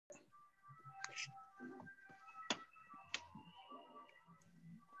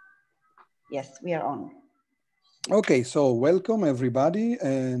Yes, we are on. Okay, so welcome everybody,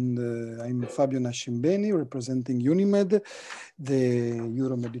 and I'm Fabio Nascimbeni, representing UNIMED, the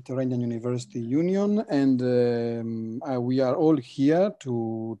Euro-Mediterranean University Union, and we are all here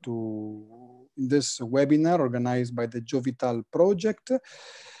in this webinar organized by the JOVITAL project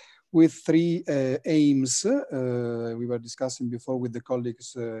with three aims. We were discussing before with the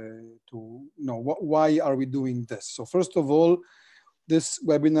colleagues to know why are we doing this. So first of all, this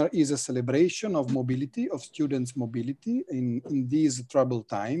webinar is a celebration of mobility, of students' mobility in these troubled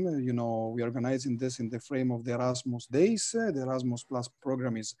time. You know, we are organizing this in the frame of the Erasmus Days. The Erasmus Plus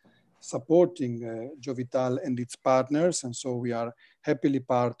program is supporting JOVITAL and its partners, and so we are happily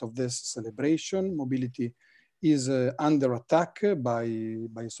part of this celebration. Mobility is under attack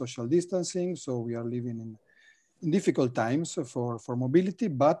by social distancing, so we are living in difficult times for mobility,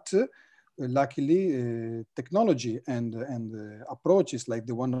 but luckily, technology and approaches like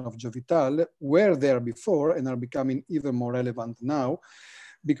the one of JOVITAL were there before and are becoming even more relevant now,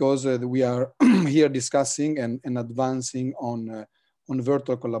 because we are here discussing and advancing on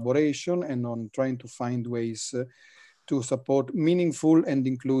virtual collaboration and on trying to find ways to support meaningful and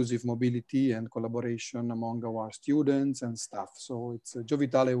inclusive mobility and collaboration among our students and staff. So it's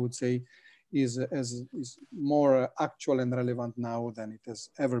JOVITAL, I would say, is more actual and relevant now than it has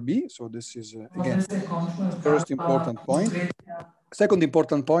ever been. So this is, again, first important point. Second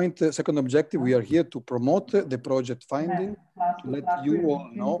important point, second objective, we are here to promote the project finding, to let you all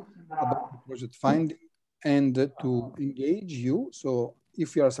know about the project finding and to engage you. So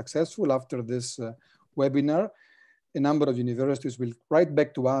if you are successful after this webinar, a number of universities will write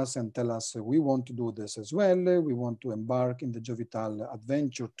back to us and tell us, we want to do this as well. We want to embark in the JOVITAL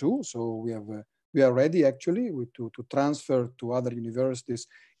adventure too. So we are ready actually to transfer to other universities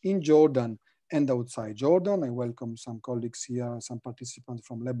in Jordan and outside Jordan. I welcome some colleagues here, some participants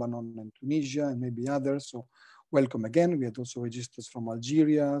from Lebanon and Tunisia and maybe others. So welcome again. We had also registers from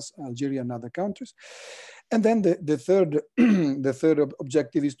Algeria and other countries. And then the third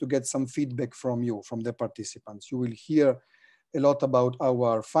objective is to get some feedback from you, from the participants. You will hear a lot about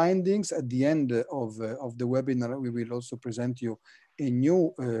our findings. At the end of the webinar, we will also present you a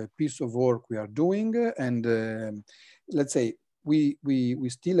new piece of work we are doing. And let's say we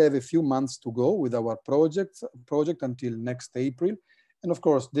still have a few months to go with our project until next April. And of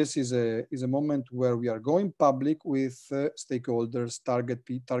course, this is a moment where we are going public with stakeholders,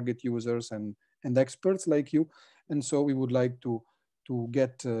 target users, and experts like you. And so we would like to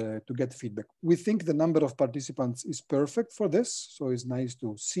get feedback. We think the number of participants is perfect for this. So it's nice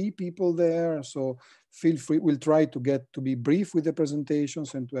to see people there. So feel free. We'll try to be brief with the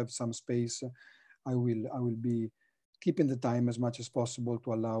presentations and to have some space. I will be keeping the time as much as possible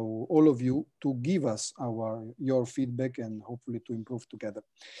to allow all of you to give us your feedback and hopefully to improve together.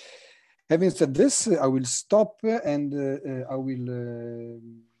 Having said this, I will stop and I will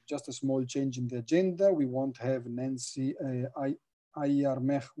just a small change in the agenda. We won't have Nancy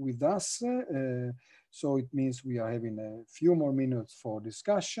Ayarmech with us. So it means we are having a few more minutes for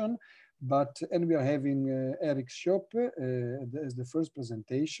discussion, and we are having Eric Schopp as the first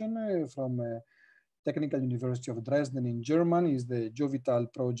presentation from Technical University of Dresden in Germany. Is the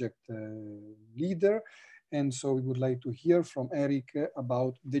JOVITAL project leader. And so we would like to hear from Eric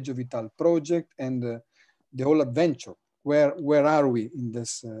about the JOVITAL project and the whole adventure. Where are we in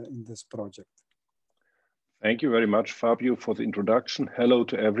this project? Thank you very much, Fabio, for the introduction. Hello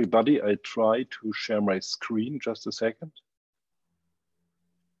to everybody. I try to share my screen, just a second.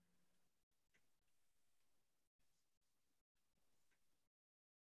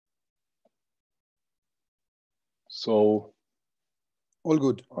 So, all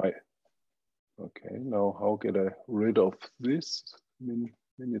good. Okay, now how get I rid of this?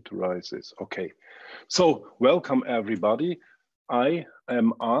 Miniaturize this. Okay, so welcome everybody. I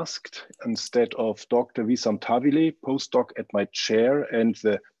am asked, instead of Dr. Wissam Tavile, postdoc at my chair and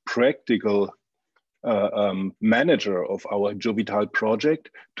the practical manager of our JOVITAL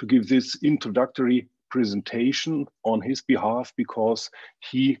project, to give this introductory presentation on his behalf, because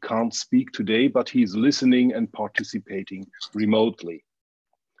he can't speak today, but he's listening and participating remotely.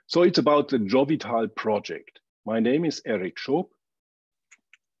 So it's about the JOVITAL project. My name is Eric Schopp.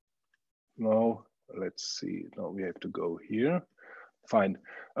 Now, let's see, now we have to go here. Fine.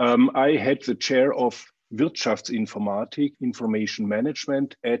 I had the chair of Wirtschaftsinformatik, Information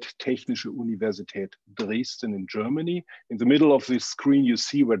Management at Technische Universität Dresden in Germany. In the middle of this screen, you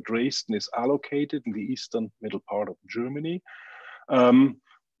see where Dresden is allocated in the eastern middle part of Germany.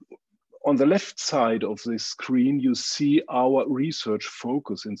 On the left side of this screen, you see our research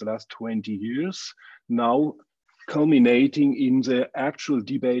focus in the last 20 years. Now, culminating in the actual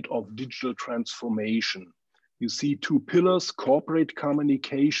debate of digital transformation. You see two pillars: corporate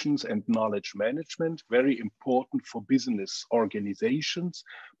communications and knowledge management, very important for business organizations,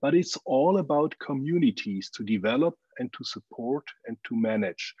 but it's all about communities to develop and to support and to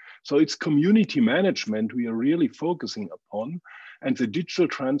manage. So it's community management we are really focusing upon, and the digital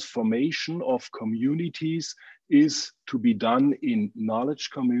transformation of communities is to be done in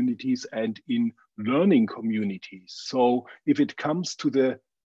knowledge communities and in learning communities. So if it comes to the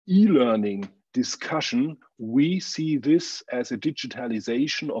e-learning discussion, we see this as a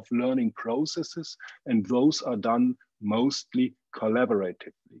digitalization of learning processes, and those are done mostly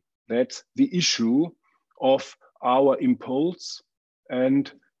collaboratively. That's the issue of our impulse.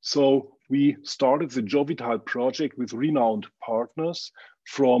 And so we started the JOVITAL project with renowned partners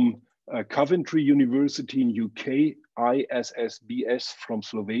from Coventry University in UK, ISSBS from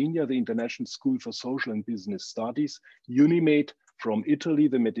Slovenia, the International School for Social and Business Studies, UNIMED from Italy,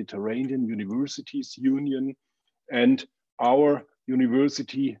 the Mediterranean Universities Union, and our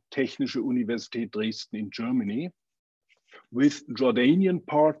university, Technische Universität Dresden in Germany, with Jordanian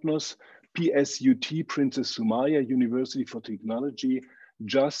partners, PSUT, Princess Sumaya University for Technology,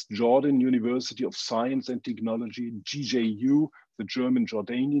 Just Jordan University of Science and Technology, GJU, the German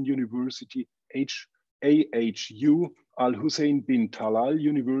Jordanian University, AHU, Al Hussein bin Talal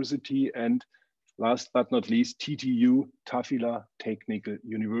University, and last but not least, TTU, Tafila Technical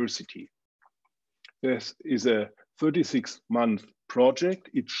University. This is a 36-month project.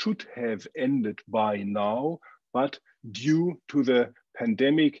 It should have ended by now, but due to the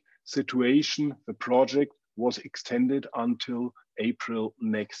pandemic situation, the project was extended until April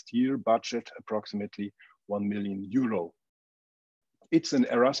next year, budget approximately 1 million euro. It's an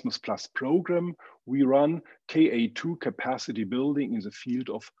Erasmus Plus program. We run KA2 capacity building in the field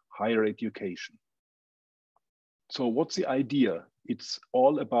of higher education. So what's the idea? It's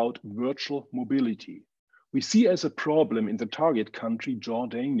all about virtual mobility. We see as a problem in the target country,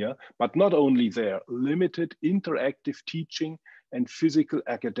 Jordania, but not only there, limited interactive teaching and physical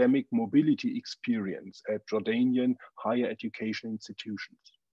academic mobility experience at Jordanian higher education institutions.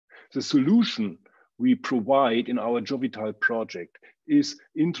 The solution we provide in our JOVITAL project is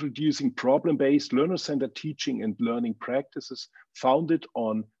introducing problem-based learner-centered teaching and learning practices founded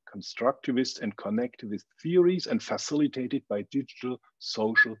on constructivist and connectivist theories and facilitated by digital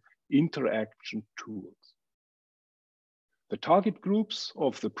social interaction tools. The target groups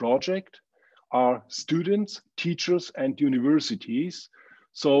of the project are students, teachers, and universities.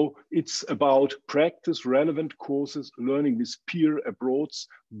 So it's about practice relevant courses, learning with peer abroads,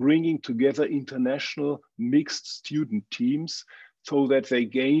 bringing together international mixed student teams so that they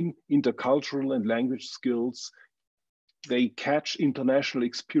gain intercultural and language skills. They catch international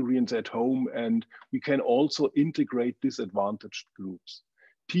experience at home, and we can also integrate disadvantaged groups.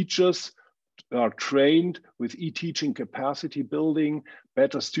 Teachers are trained with e-teaching capacity building,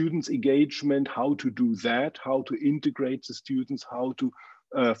 better students engagement, how to do that, how to integrate the students, how to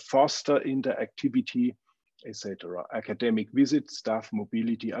foster interactivity, etc. Academic visits, staff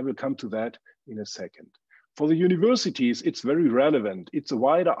mobility. I will come to that in a second. For the universities, it's very relevant. It's a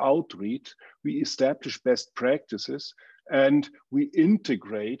wider outreach. We establish best practices and we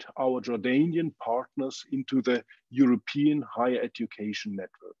integrate our Jordanian partners into the European higher education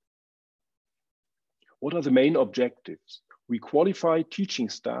network. What are the main objectives? We qualify teaching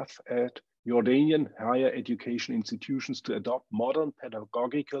staff at Jordanian higher education institutions to adopt modern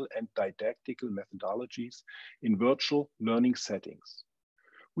pedagogical and didactical methodologies in virtual learning settings.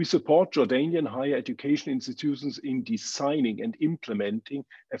 We support Jordanian higher education institutions in designing and implementing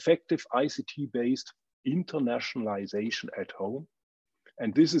effective ICT-based internationalization at home,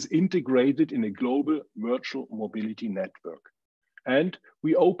 and this is integrated in a global virtual mobility network. And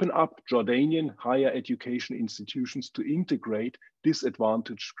we open up Jordanian higher education institutions to integrate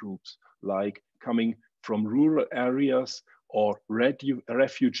disadvantaged groups, like coming from rural areas or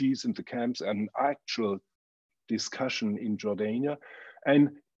refugees in the camps, and actual discussion in Jordania. And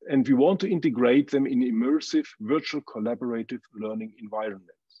we want to integrate them in immersive, virtual, collaborative learning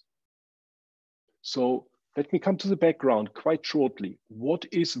environments. So let me come to the background quite shortly. What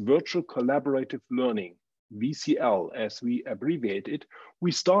is virtual collaborative learning? VCL, as we abbreviate it.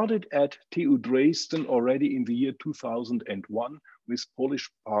 We started at TU Dresden already in the year 2001 with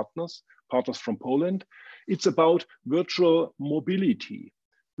Polish partners from Poland. It's about virtual mobility.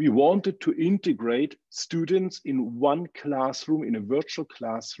 We wanted to integrate students in one classroom, in a virtual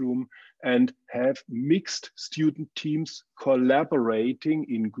classroom, and have mixed student teams collaborating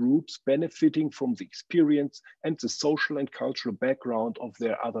in groups, benefiting from the experience and the social and cultural background of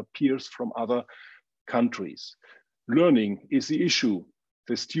their other peers from other countries. learning is the issue.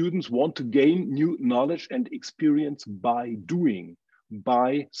 The students want to gain new knowledge and experience by doing,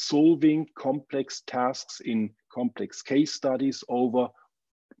 by solving complex tasks in complex case studies over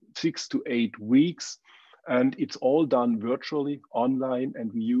 6 to 8 weeks. And it's all done virtually, online,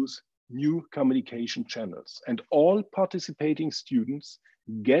 and we use new communication channels. And all participating students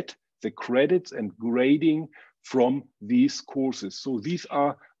get the credits and grading from these courses. So these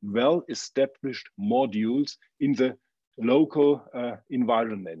are well-established modules in the local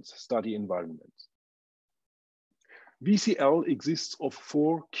environments, study environments. VCL exists of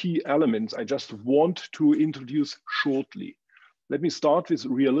 4 key elements I just want to introduce shortly. Let me start with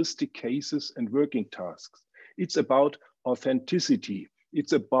realistic cases and working tasks. It's about authenticity.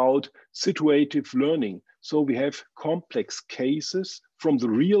 It's about situative learning. So we have complex cases from the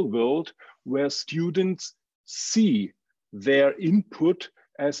real world where students see their input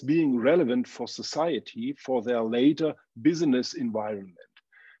as being relevant for society, for their later business environment.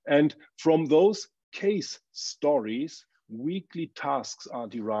 And from those case stories, weekly tasks are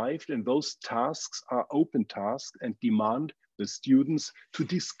derived, and those tasks are open tasks and demand the students to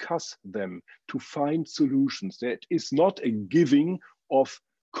discuss them, to find solutions. That is not a giving of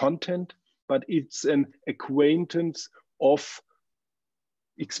content, but it's an acquaintance of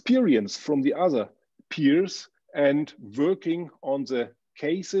experience from the other peers and working on the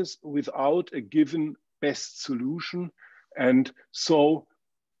cases without a given best solution. And so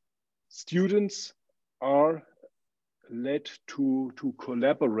students are led to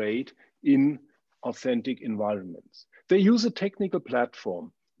collaborate in authentic environments. They use a technical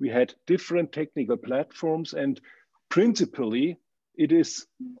platform. We had different technical platforms, and principally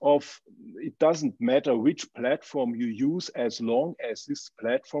it doesn't matter which platform you use as long as this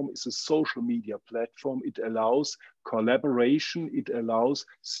platform is a social media platform. It allows collaboration. It allows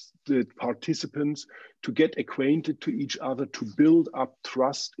the participants to get acquainted to each other, to build up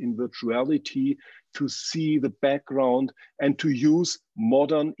trust in virtuality, to see the background, and to use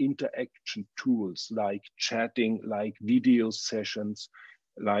modern interaction tools like chatting, like video sessions,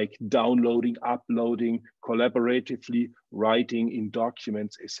 like downloading, uploading, collaboratively writing in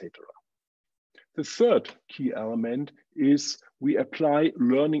documents, etc. The third key element is we apply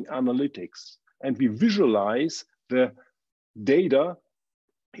learning analytics, and we visualize the data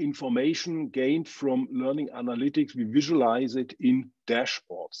information gained from learning analytics. We visualize it in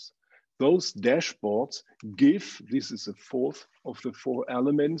dashboards. Those dashboards give, this is the fourth of the 4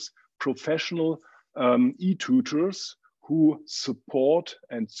 elements, professional e-tutors who support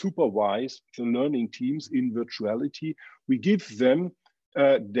and supervise the learning teams in virtuality. We give them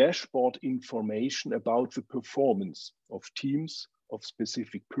dashboard information about the performance of teams, of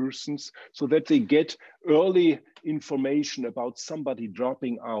specific persons, so that they get early information about somebody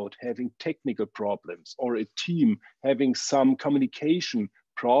dropping out, having technical problems, or a team having some communication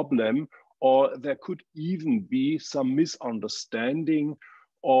problem, or there could even be some misunderstanding,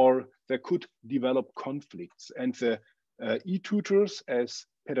 or there could develop conflicts. And the e-tutors, as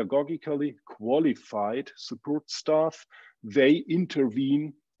pedagogically qualified support staff, they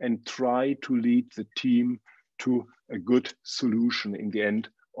intervene and try to lead the team to a good solution in the end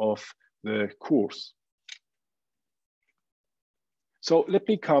of the course. So let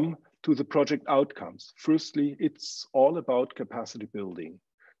me come to the project outcomes. Firstly, it's all about capacity building.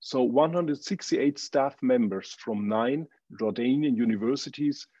 So 168 staff members from 9 Jordanian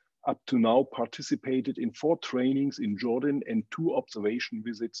universities up to now participated in 4 trainings in Jordan and 2 observation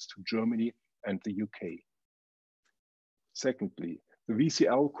visits to Germany and the UK. Secondly, the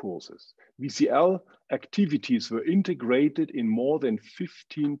VCL courses. VCL activities were integrated in more than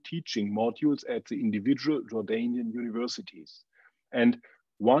 15 teaching modules at the individual Jordanian universities. And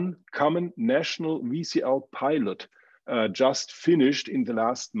 1 common national VCL pilot just finished in the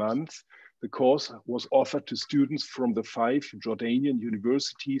last month. The course was offered to students from the 5 Jordanian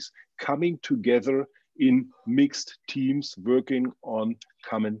universities coming together in mixed teams working on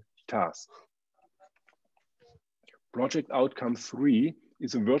common tasks. Project outcome 3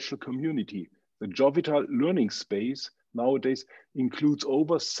 is a virtual community. The JOVITAL learning space nowadays includes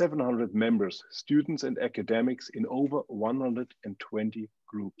over 700 members, students and academics in over 120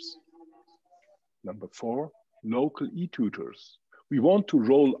 groups. Number 4, local e-tutors. We want to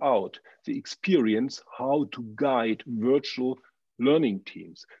roll out the experience how to guide virtual learning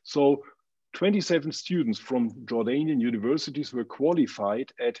teams. So 27 students from Jordanian universities were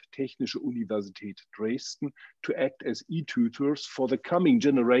qualified at Technische Universität Dresden to act as e-tutors for the coming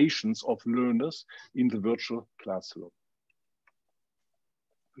generations of learners in the virtual classroom.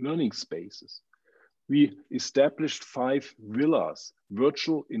 Learning spaces. We established 5 villas,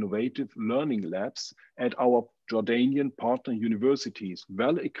 virtual innovative learning labs at our Jordanian partner universities,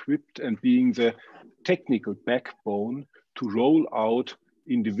 well equipped and being the technical backbone to roll out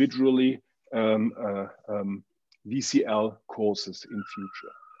individually VCL courses in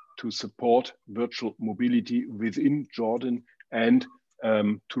future to support virtual mobility within Jordan and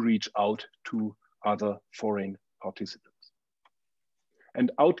to reach out to other foreign participants. And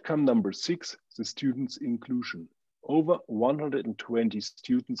outcome number 6, the students' inclusion. Over 120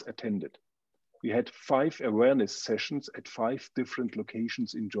 students attended. We had 5 awareness sessions at 5 different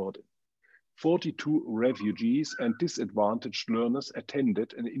locations in Jordan. 42 refugees and disadvantaged learners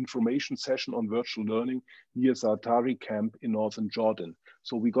attended an information session on virtual learning near Zaatari camp in northern Jordan.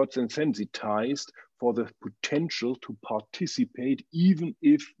 So we got them sensitized for the potential to participate, even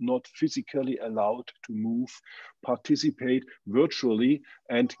if not physically allowed to move, participate virtually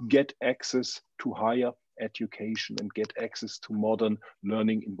and get access to higher education and get access to modern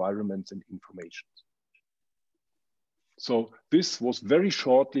learning environments and information. So this was very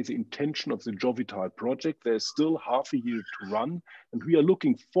shortly the intention of the JOVITAL project. There's still half a year to run, and we are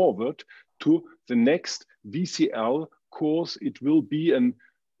looking forward to the next VCL course. It will be an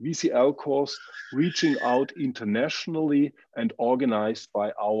VCL course reaching out internationally and organized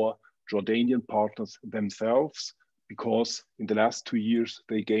by our Jordanian partners themselves, because in the last 2 years,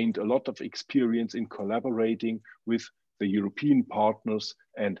 they gained a lot of experience in collaborating with the European partners,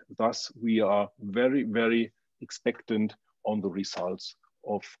 and thus we are very, very expectant on the results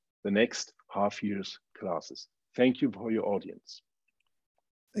of the next half year's classes. Thank you for your audience.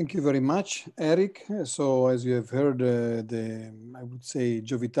 Thank you very much, Eric. So as you have heard, I would say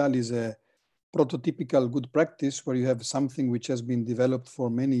JOVITAL is a prototypical good practice where you have something which has been developed for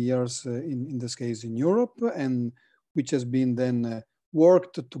many years, in this case in Europe, and which has been then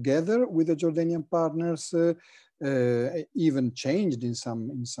worked together with the Jordanian partners, even changed in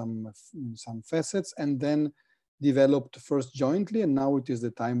some facets, and then developed first jointly, and now it is the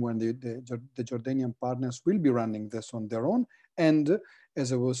time when the Jordanian partners will be running this on their own. And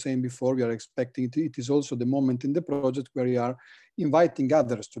as I was saying before, we are expecting it is also the moment in the project where we are inviting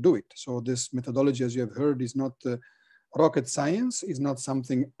others to do it. So this methodology, as you have heard, is not rocket science, is not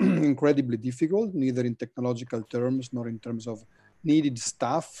something incredibly difficult, neither in technological terms nor in terms of needed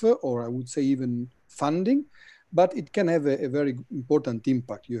staff, or I would say even funding. But it can have a very important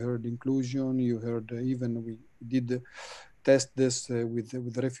impact. You heard inclusion, you heard even we did test this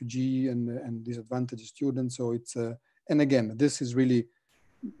with refugee and disadvantaged students. So it's, and again, this is really,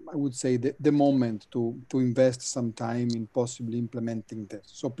 I would say, the moment to invest some time in possibly implementing this.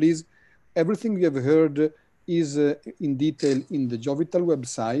 So please, everything you have heard is in detail in the JOVITAL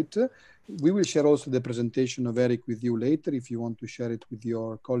website. We will share also the presentation of Eric with you later if you want to share it with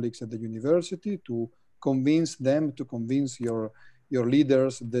your colleagues at the university to convince them, to convince your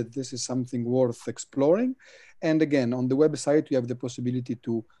leaders that this is something worth exploring. And again, on the website, you have the possibility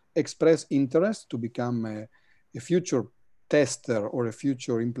to express interest to become a future tester or a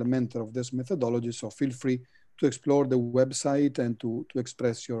future implementer of this methodology. So feel free to explore the website and to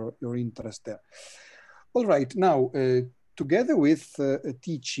express your interest there. All right, now, together with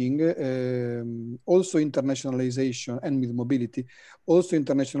teaching, also internationalization, and with mobility, also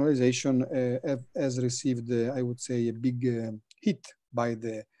internationalization has received, I would say, a big hit by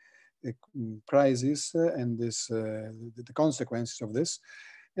the crisis and the consequences of this.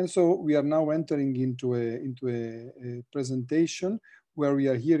 And so we are now entering into a presentation where we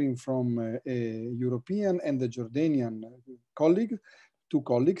are hearing from a European and a Jordanian colleague, two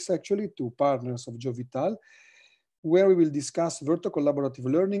colleagues actually, two partners of JOVITAL, where we will discuss virtual collaborative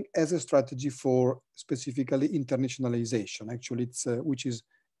learning as a strategy for specifically internationalization. Actually, it's which is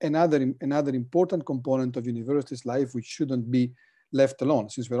another important component of university's life, which shouldn't be left alone,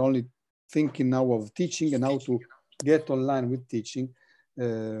 since we're only thinking now of teaching and how to get online with teaching.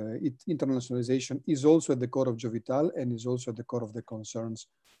 Internationalization is also at the core of JOVITAL and is also at the core of the concerns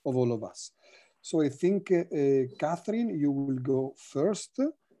of all of us. So I think, Catherine, you will go first,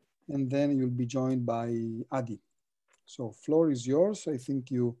 and then you'll be joined by Adi. So floor is yours. I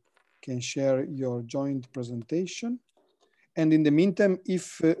think you can share your joint presentation. And in the meantime,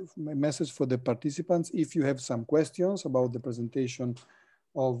 if my message for the participants, if you have some questions about the presentation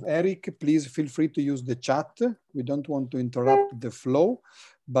of Eric, please feel free to use the chat. We don't want to interrupt the flow,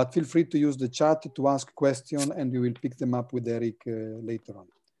 but feel free to use the chat to ask questions, and we will pick them up with Eric later on.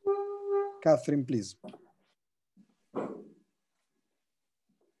 Catherine, please.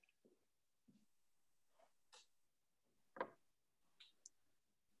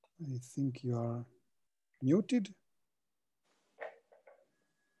 I think you are muted.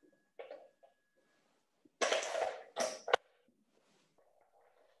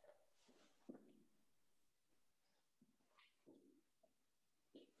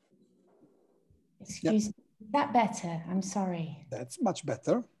 Excuse me, is that better? I'm sorry. That's much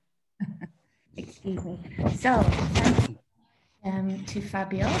better. Excuse me. So, thank you to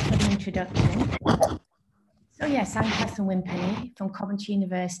Fabio for the introduction. So yes, I'm Catherine Wimpenny from Coventry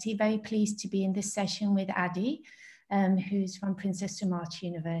University. Very pleased to be in this session with Adi, who's from Princess Rumarti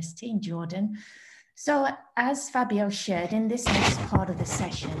University in Jordan. So as Fabio shared in this next part of the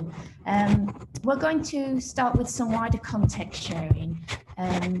session, we're going to start with some wider context sharing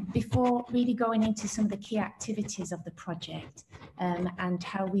before really going into some of the key activities of the project and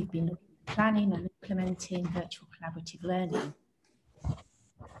how we've been planning and implementing virtual collaborative learning.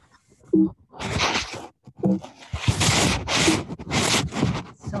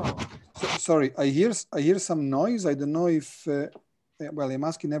 Sorry, I hear some noise. I don't know if, well, I'm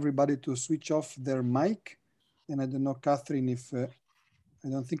asking everybody to switch off their mic. And I don't know, Catherine, if, I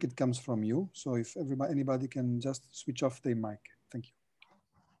don't think it comes from you. So if anybody can just switch off their mic. Thank you.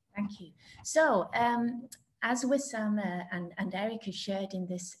 Thank you. So as Wissam and Eric have shared in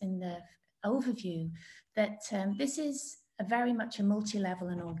the overview, that this is very much a multi-level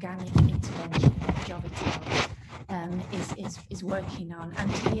and organic intervention that JOVITAL is working on.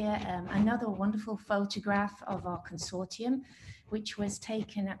 And here another wonderful photograph of our consortium, which was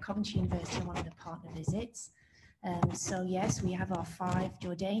taken at Coventry University on one of the partner visits. So yes, we have our 5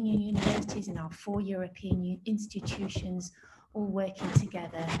 Jordanian universities and our 4 European institutions all working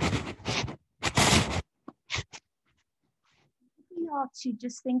together. If we are to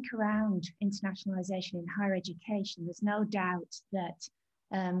just think around internationalization in higher education, there's no doubt that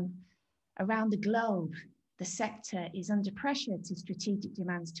around the globe, the sector is under pressure to strategic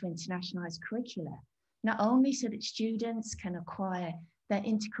demands to internationalize curricula, not only so that students can acquire their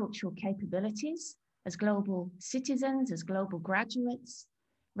intercultural capabilities as global citizens, as global graduates,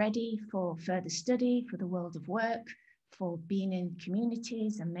 ready for further study, for the world of work, for being in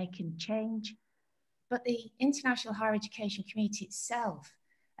communities and making change. But the international higher education community itself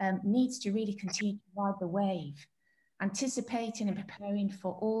needs to really continue to ride the wave, anticipating and preparing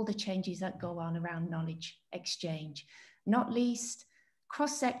for all the changes that go on around knowledge exchange, not least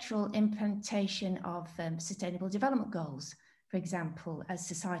cross-sectoral implementation of sustainable development goals, for example, as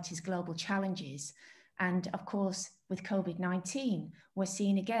society's global challenges. And of course, with COVID-19, we're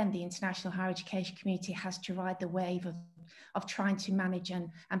seeing again, the international higher education community has to ride the wave of trying to manage and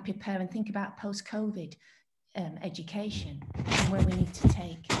prepare and think about post-COVID education and where we need to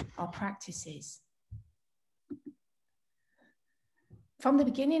take our practices. From the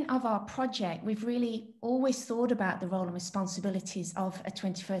beginning of our project, we've really always thought about the role and responsibilities of a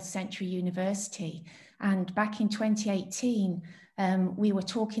 21st century university. And back in 2018, we were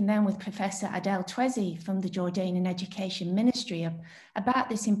talking then with Professor Adel Twezi from the Jordanian Education Ministry about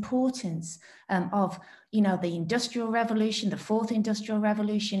this importance of, you know, the Industrial Revolution, the 4th Industrial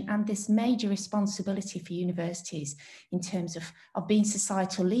Revolution, and this major responsibility for universities in terms of being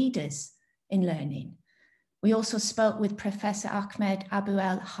societal leaders in learning. We also spoke with Professor Ahmed Abu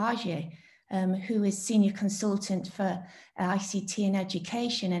El-Haji, who is Senior Consultant for ICT and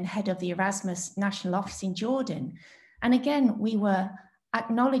Education and Head of the Erasmus National Office in Jordan. And again, we were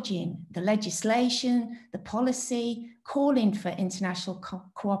acknowledging the legislation, the policy, calling for international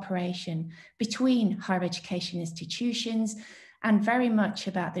cooperation between higher education institutions, and very much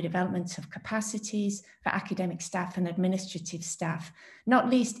about the development of capacities for academic staff and administrative staff,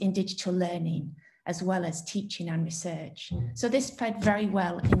 not least in digital learning, as well as teaching and research. So this fed very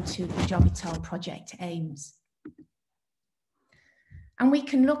well into the JOVITAL project aims. And we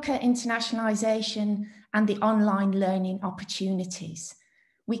can look at internationalization and the online learning opportunities.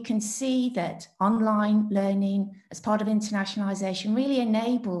 We can see that online learning as part of internationalization really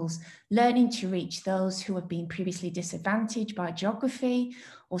enables learning to reach those who have been previously disadvantaged by geography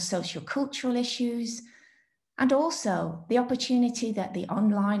or socio-cultural issues, and also the opportunity that the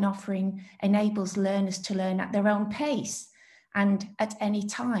online offering enables learners to learn at their own pace and at any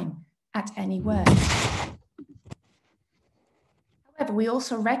time, at anywhere. However, we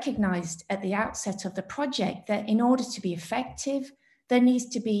also recognized at the outset of the project that in order to be effective, there needs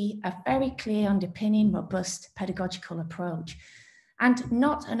to be a very clear underpinning, robust pedagogical approach, and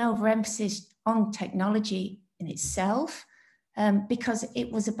not an overemphasis on technology in itself, because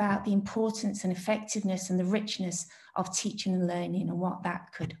it was about the importance and effectiveness and the richness of teaching and learning and what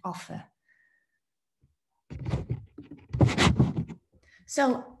that could offer.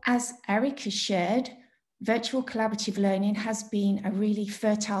 So as Eric has shared, virtual collaborative learning has been a really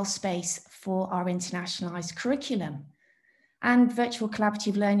fertile space for our internationalized curriculum. And virtual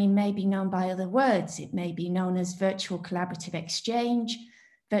collaborative learning may be known by other words. It may be known as virtual collaborative exchange,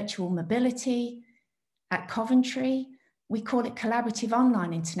 virtual mobility. At Coventry, we call it collaborative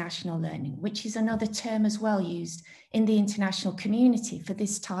online international learning, which is another term as well used in the international community for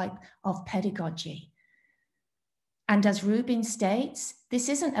this type of pedagogy. And as Rubin states, this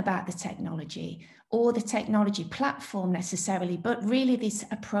isn't about the technology or the technology platform necessarily, but really this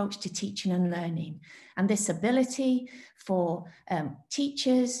approach to teaching and learning, and this ability for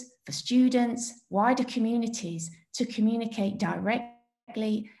teachers, for students, wider communities to communicate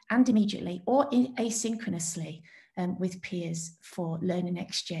directly and immediately or asynchronously with peers for learning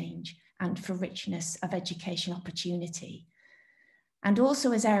exchange and for richness of education opportunity. And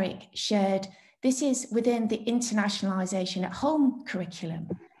also, as Eric shared, this is within the internationalization at home curriculum,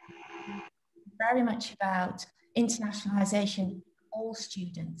 very much about internationalization of all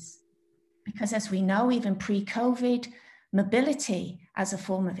students. Because as we know, even pre-COVID, mobility as a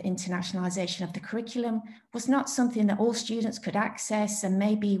form of internationalization of the curriculum was not something that all students could access and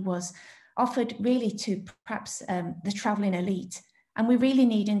maybe was offered really to perhaps the traveling elite. And we really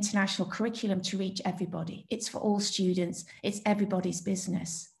need international curriculum to reach everybody. It's for all students, it's everybody's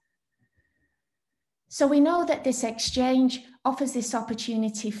business. So we know that this exchange offers this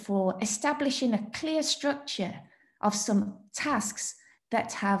opportunity for establishing a clear structure of some tasks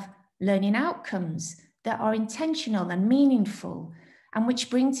that have learning outcomes that are intentional and meaningful, and which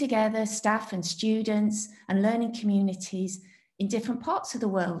bring together staff and students and learning communities in different parts of the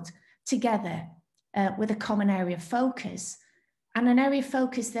world together with a common area of focus, and an area of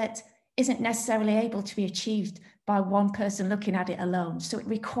focus that isn't necessarily able to be achieved by one person looking at it alone. So it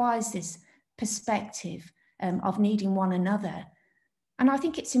requires this perspective of needing one another. And I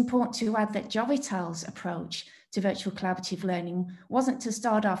think it's important to add that JOVITAL's approach to virtual collaborative learning wasn't to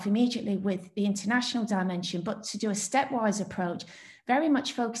start off immediately with the international dimension, but to do a stepwise approach, very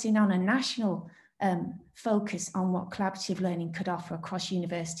much focusing on a national focus on what collaborative learning could offer across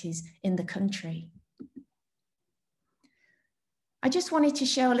universities in the country. I just wanted to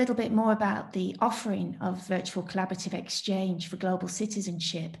share a little bit more about the offering of virtual collaborative exchange for global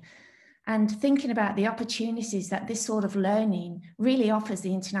citizenship, and thinking about the opportunities that this sort of learning really offers the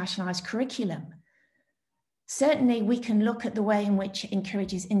internationalized curriculum. Certainly, we can look at the way in which it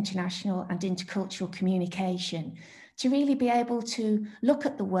encourages international and intercultural communication to really be able to look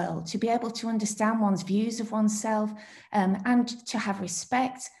at the world, to be able to understand one's views of oneself, and to have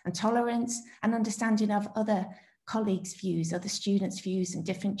respect and tolerance and understanding of other colleagues' views, other students' views, and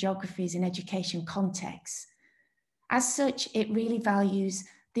different geographies and education contexts. As such, it really values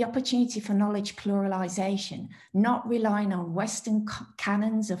the opportunity for knowledge pluralization, not relying on Western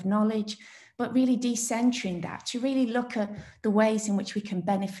canons of knowledge, but really decentering that to really look at the ways in which we can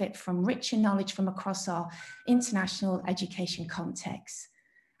benefit from richer knowledge from across our international education contexts.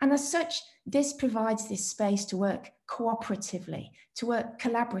 And as such, this provides this space to work cooperatively, to work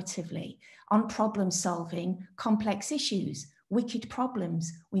collaboratively on problem solving complex issues, wicked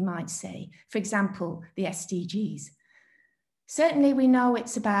problems, we might say, for example, the SDGs. Certainly, we know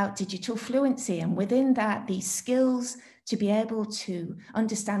it's about digital fluency, and within that, these skills to be able to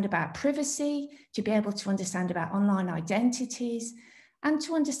understand about privacy, to be able to understand about online identities, and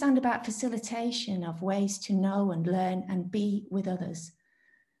to understand about facilitation of ways to know and learn and be with others.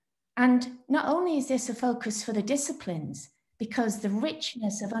 And not only is this a focus for the disciplines, because the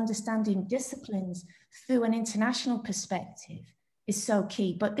richness of understanding disciplines through an international perspective is so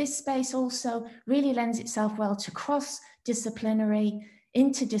key, but this space also really lends itself well to cross-disciplinary,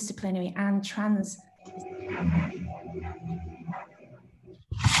 interdisciplinary, and transdisciplinary.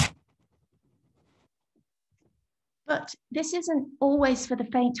 But this isn't always for the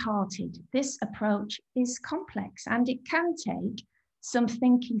faint-hearted. This approach is complex, and it can take some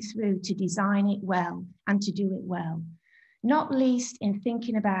thinking through to design it well and to do it well, not least in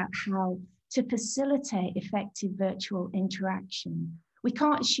thinking about how to facilitate effective virtual interaction. We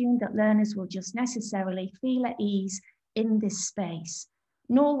can't assume that learners will just necessarily feel at ease in this space,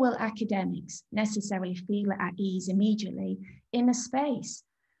 nor will academics necessarily feel at ease immediately in a space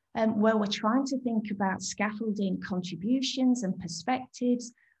where we're trying to think about scaffolding contributions and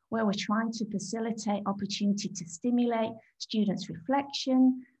perspectives, where we're trying to facilitate opportunity to stimulate students'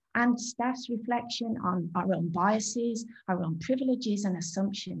 reflection and staff's reflection on our own biases, our own privileges and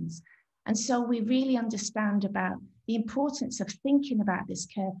assumptions. And so we really understand about the importance of thinking about this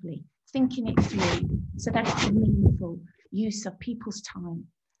carefully, thinking it through so that it's a meaningful use of people's time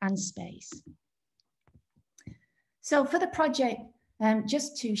and space. So for the project,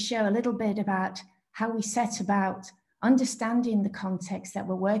 just to share a little bit about how we set about understanding the context that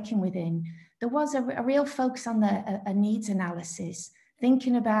we're working within, there was a real focus on a needs analysis,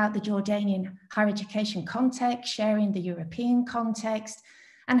 thinking about the Jordanian higher education context, sharing the European context,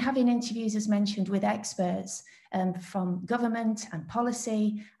 and having interviews, as mentioned, with experts from government and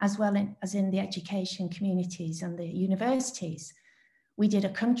policy, as well as in the education communities and the universities. We did a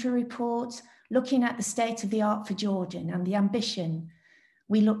country report looking at the state of the art for Jordan and the ambition.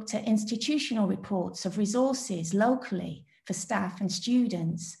 We looked at institutional reports of resources locally for staff and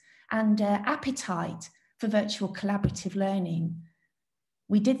students, and appetite for virtual collaborative learning.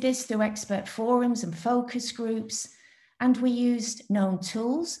 We did this through expert forums and focus groups, and we used known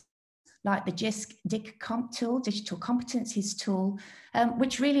tools like the DIC-Comp tool, Digital Competencies tool,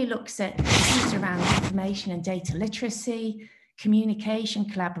 which really looks at issues around information and data literacy, communication,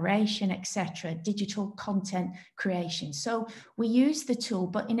 collaboration, etc., digital content creation. So we used the tool,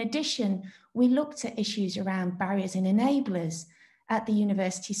 but in addition, we looked at issues around barriers and enablers at the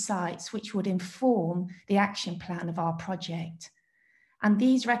university sites, which would inform the action plan of our project. And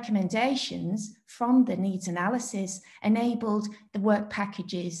these recommendations from the needs analysis enabled the work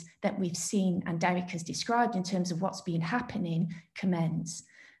packages that we've seen and Derek has described in terms of what's been happening commence.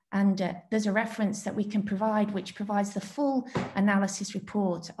 And there's a reference that we can provide which provides the full analysis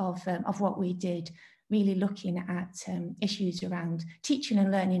report of what we did, really looking at issues around teaching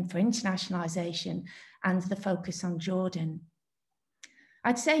and learning for internationalization and the focus on Jordan.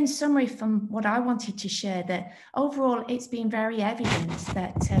 I'd say in summary from what I wanted to share that overall it's been very evident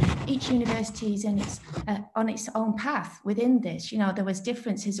that each university is on its own path within this. You know, there was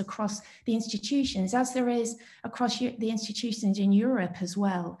differences across the institutions as there is across the institutions in Europe as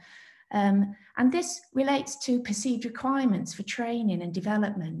well. And this relates to perceived requirements for training and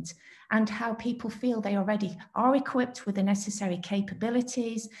development and how people feel they already are equipped with the necessary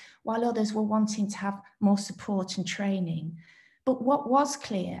capabilities while others were wanting to have more support and training. But what was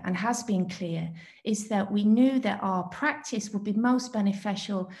clear and has been clear is that we knew that our practice would be most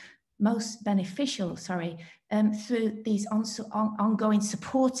beneficial, through these ongoing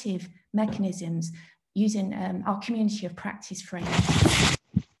supportive mechanisms using our community of practice framework. So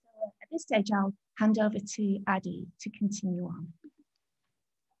at this stage, I'll hand over to Adi to continue on.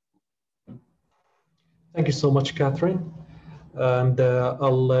 Thank you so much, Catherine. And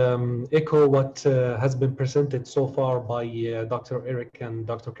I'll echo what has been presented so far by Dr. Eric and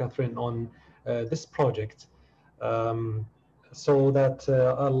Dr. Catherine on this project, so that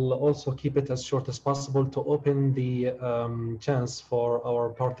I'll also keep it as short as possible to open the chance for our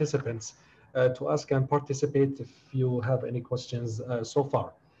participants to ask and participate if you have any questions so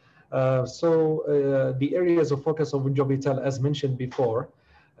far. So the areas of focus of JOVITAL, as mentioned before,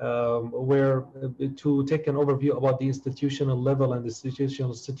 were to take an overview about the institutional level and the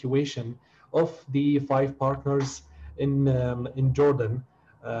institutional situation of the 5 partners in Jordan.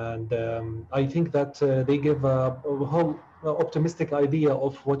 And I think that they give a whole optimistic idea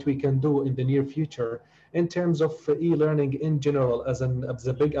of what we can do in the near future in terms of e-learning in general as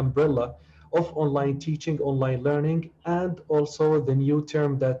a big umbrella of online teaching, online learning, and also the new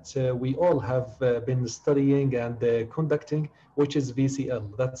term that we all have been studying and conducting, which is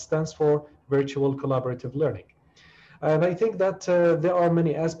VCL. That stands for Virtual Collaborative Learning. And I think that there are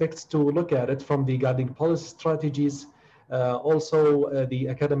many aspects to look at it, from the guiding policy strategies, also the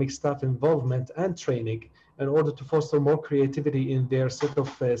academic staff involvement and training in order to foster more creativity in their set of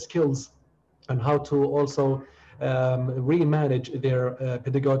skills, and how to also remanage their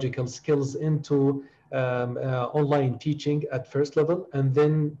pedagogical skills into online teaching at first level, and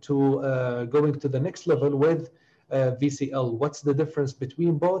then to going to the next level with VCL. What's the difference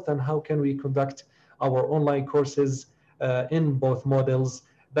between both, and how can we conduct our online courses in both models?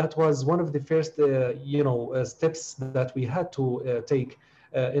 That was one of the first steps that we had to take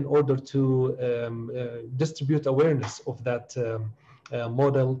in order to distribute awareness of that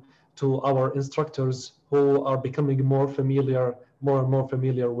model to our instructors, who are becoming more and more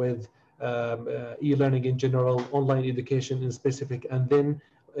familiar with e-learning in general, online education in specific, and then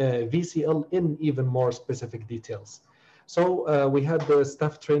VCL in even more specific details. So we had the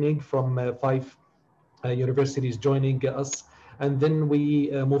staff training from 5 universities joining us, and then we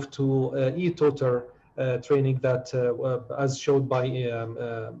moved to e-tutor training that, as showed by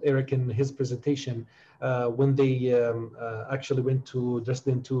Eric in his presentation, when they actually went to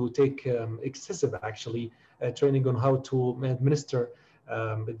Dresden to take excessive training on how to administer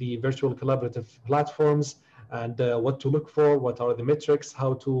the virtual collaborative platforms, and what to look for, what are the metrics,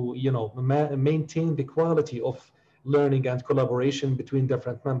 how to maintain the quality of learning and collaboration between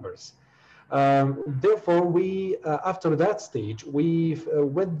different members. Therefore, we after that stage, we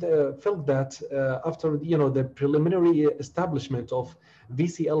felt that after the preliminary establishment of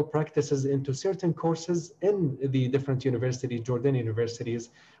VCL practices into certain courses in the different universities, Jordanian universities,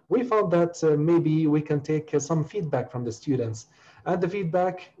 we found that maybe we can take some feedback from the students and the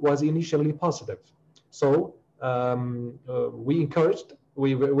feedback was initially positive. So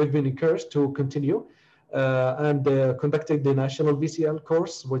we've been encouraged to continue and conducted the national VCL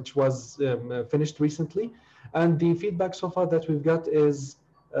course, which was finished recently. And the feedback so far that we've got is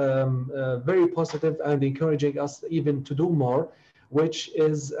very positive and encouraging us even to do more, which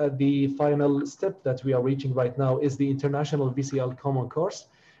is the final step that we are reaching right now is the international VCL common course.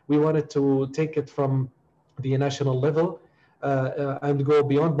 We wanted to take it from the national level and go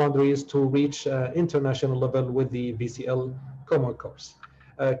beyond boundaries to reach international level with the VCL common course.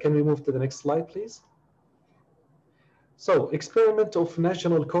 Can we move to the next slide, please? So, experiment of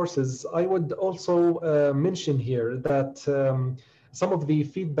national courses. I would also mention here that some of the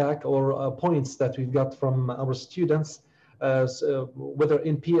feedback or points that we've got from our students, whether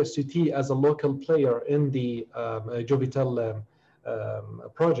in PSUT as a local player in the JOVITAL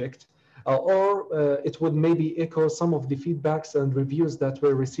project, or it would maybe echo some of the feedbacks and reviews that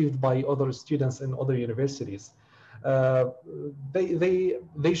were received by other students in other universities.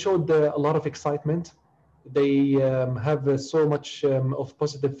 They showed a lot of excitement. They have so much of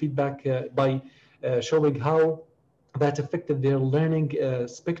positive feedback by showing how that affected their learning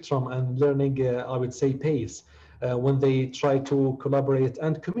spectrum and learning, I would say, pace when they try to collaborate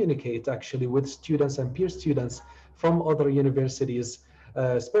and communicate actually with students and peer students from other universities,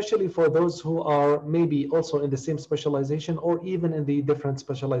 especially for those who are maybe also in the same specialization or even in the different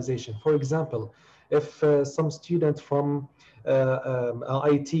specialization. For example, if some student from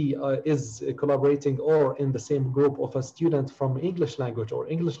IT is collaborating or in the same group of a student from English language or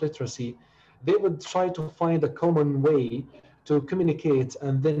English literacy, they would try to find a common way to communicate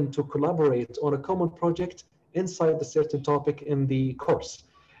and then to collaborate on a common project inside a certain topic in the course.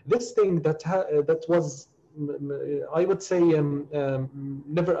 This thing that was, I would say,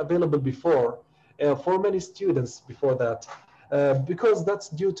 never available before for many students before that. Because that's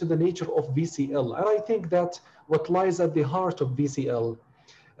due to the nature of VCL. And I think that what lies at the heart of VCL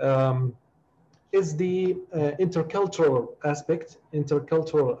is the intercultural aspect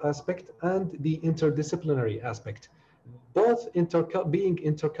and the interdisciplinary aspect. Both being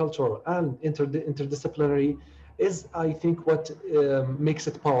intercultural and interdisciplinary is, I think, what makes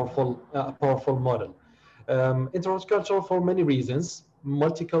it a powerful model. Intercultural for many reasons.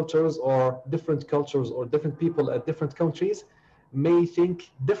 Multicultures or different cultures or different people at different countries may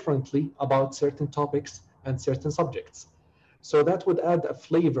think differently about certain topics and certain subjects. So that would add a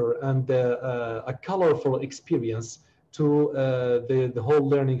flavor and a colorful experience to the whole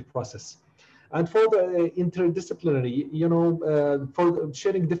learning process. And for the interdisciplinary, for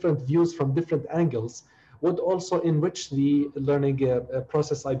sharing different views from different angles would also enrich the learning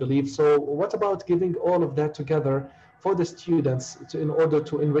process, I believe. So what about giving all of that together for the students in order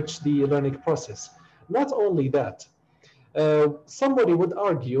to enrich the learning process? Not only that, somebody would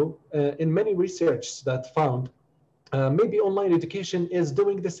argue in many research that found maybe online education is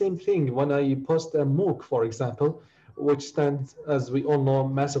doing the same thing. When I post a MOOC, for example, which stands, as we all know,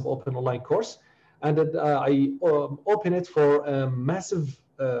 Massive Open Online Course, and I open it for a massive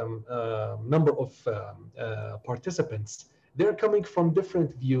number of participants. They're coming from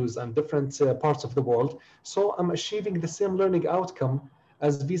different views and different parts of the world. So I'm achieving the same learning outcome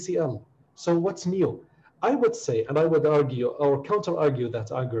as VCL. So what's new? I would say, and I would argue or counter-argue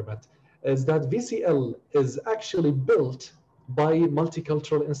that argument, is that VCL is actually built by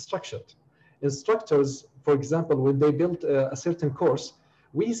multicultural instruction. Instructors, for example, when they build a certain course,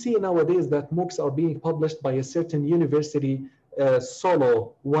 we see nowadays that MOOCs are being published by a certain university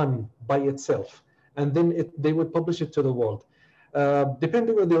solo one by itself. And then they would publish it to the world.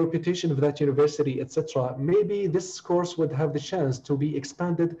 Depending on the reputation of that university, etc., maybe this course would have the chance to be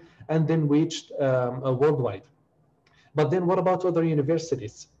expanded and then reached worldwide. But then what about other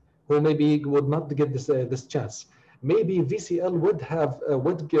universities who maybe would not get this chance? Maybe VCL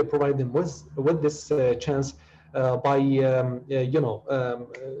would provide them with this chance by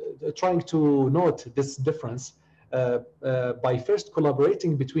trying to note this difference by first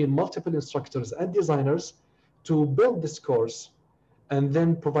collaborating between multiple instructors and designers to build this course and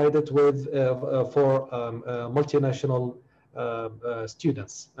then provide it with for multinational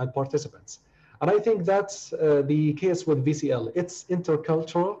students and participants. And I think that's the case with VCL. It's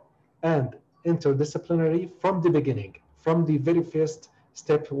intercultural and interdisciplinary from the beginning, from the very first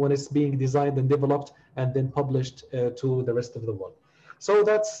step when it's being designed and developed and then published to the rest of the world. So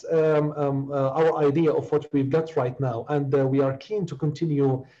that's our idea of what we've got right now. And we are keen to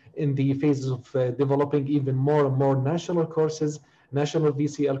continue in the phases of developing even more and more national courses, national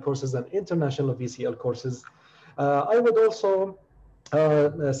VCL courses and international VCL courses. I would also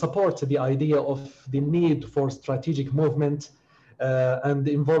support the idea of the need for strategic movement and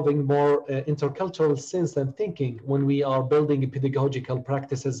involving more intercultural sense and thinking when we are building pedagogical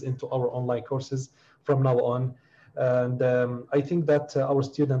practices into our online courses from now on. And I think that our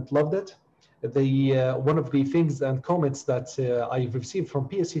students loved it. One of the things and comments that I've received from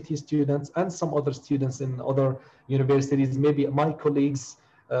PSCT students and some other students in other universities, maybe my colleagues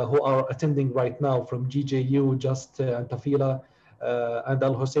who are attending right now from GJU, and Tafila, and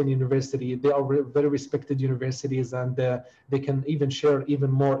Al Hussein University, they are very respected universities, and they can even share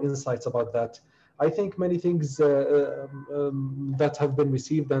even more insights about that. I think many things that have been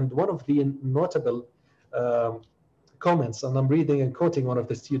received, and one of the notable comments, and I'm reading and quoting one of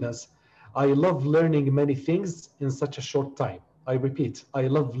the students, I love learning many things in such a short time. I repeat, I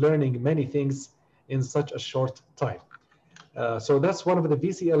love learning many things in such a short time. So that's one of the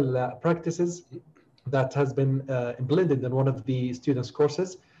VCL practices that has been blended in one of the students'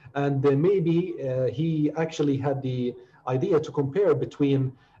 courses. And maybe he actually had the idea to compare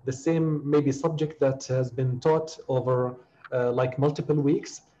between the same maybe subject that has been taught over like multiple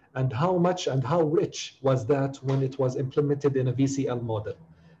weeks, and how much and how rich was that when it was implemented in a VCL model.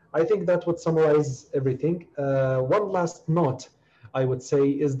 I think that would summarize everything. One last note I would say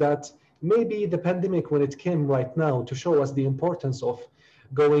is that maybe the pandemic, when it came right now to show us the importance of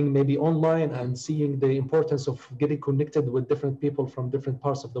going maybe online and seeing the importance of getting connected with different people from different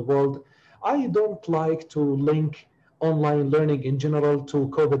parts of the world, I don't like to link online learning in general to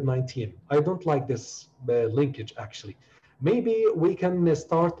COVID-19. I don't like this linkage actually. Maybe we can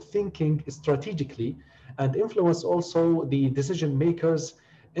start thinking strategically and influence also the decision makers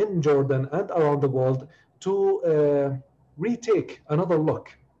in Jordan and around the world to retake another look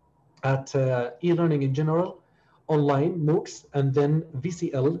at e-learning in general, online MOOCs, and then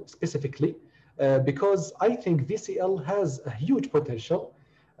VCL specifically, because I think VCL has a huge potential,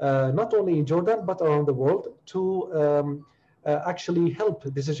 not only in Jordan, but around the world, to actually help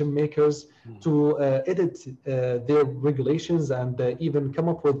decision makers to edit their regulations and even come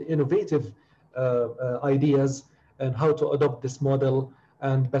up with innovative ideas and how to adopt this model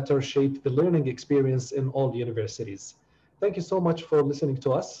and better shape the learning experience in all universities. Thank you so much for listening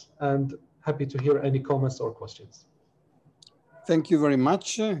to us, and happy to hear any comments or questions. Thank you very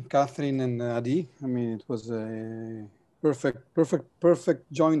much, Catherine and Adi. I mean, it was a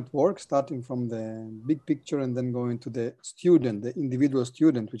perfect joint work, starting from the big picture and then going to the student, the individual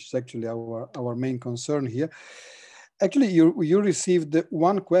student, which is actually our main concern here. Actually, you received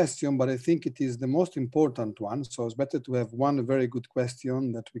one question, but I think it is the most important one. So it's better to have one very good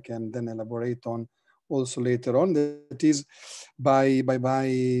question that we can then elaborate on also later on. That is by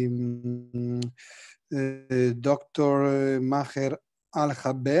Dr. Maher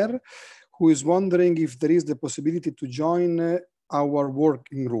Al-Haber, who is wondering if there is the possibility to join our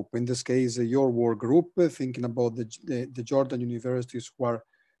working group, in this case, your work group, thinking about the Jordan universities who are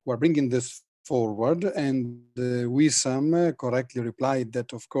bringing this forward. And Wissam correctly replied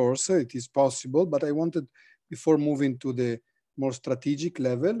that, of course, it is possible, but I wanted, before moving to the more strategic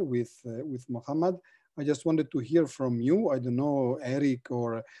level with Mohammed, I just wanted to hear from you. I don't know, Eric,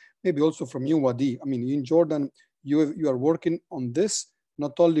 or maybe also from you, Wadi. I mean, in Jordan, you are working on this,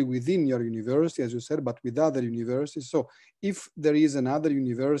 not only within your university, as you said, but with other universities. So if there is another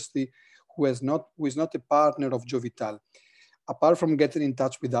university who is not a partner of JOVITAL, apart from getting in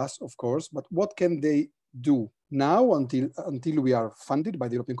touch with us, of course, but what can they do now until we are funded by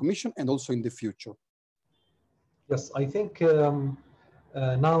the European Commission, and also in the future? Yes, I think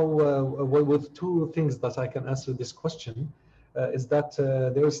now with two things that I can answer this question is that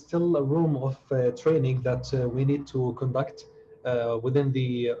there is still a room of training that we need to conduct within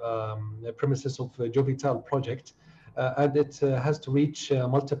the premises of JOVITAL project, and it has to reach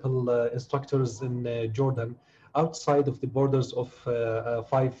multiple instructors in Jordan outside of the borders of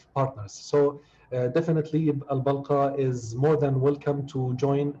 5 partners. So definitely Al-Balqa is more than welcome to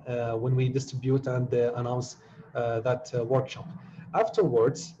join when we distribute and announce that workshop.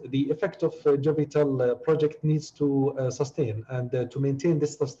 Afterwards, the effect of JOVITAL project needs to sustain and to maintain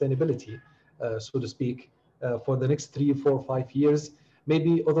this sustainability, so to speak, for the next 3, 4, 5 years.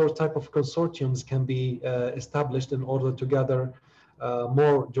 Maybe other type of consortiums can be established in order to gather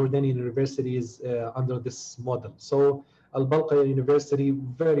more Jordanian universities under this model. So Al-Balqa University,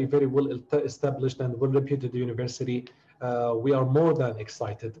 very, very well established and well-reputed university. We are more than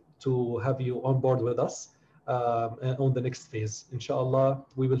excited to have you on board with us on the next phase. Inshallah,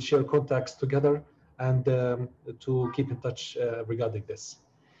 we will share contacts together and to keep in touch regarding this.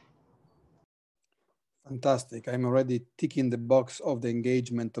 Fantastic. I'm already ticking the box of the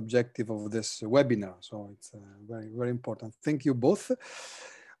engagement objective of this webinar. So it's very, very important. Thank you both.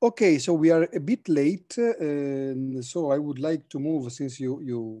 Okay, so we are a bit late, and so I would like to move, since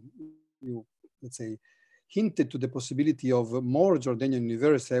you let's say hinted to the possibility of more Jordanian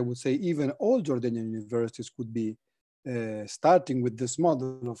universities. I would say even all Jordanian universities could be starting with this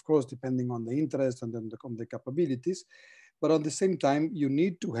model, of course, depending on the interest and then on the capabilities. But at the same time, you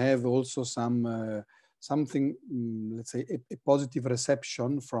need to have also some something, let's say, a positive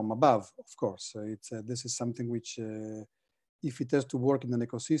reception from above. Of course, this is something which, if it has to work in an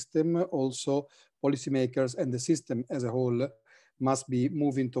ecosystem, also policymakers and the system as a whole must be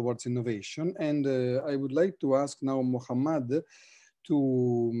moving towards innovation. And I would like to ask now Mohammad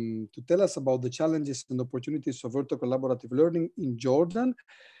to tell us about the challenges and opportunities of vertical collaborative learning in Jordan.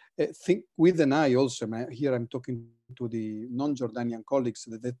 Think with an eye also, here I'm talking to the non-Jordanian colleagues,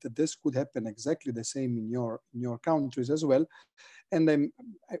 that this could happen exactly the same in your countries as well. And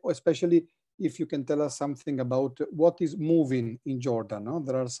especially if you can tell us something about what is moving in Jordan. No?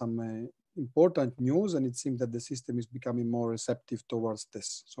 There are some important news, and it seems that the system is becoming more receptive towards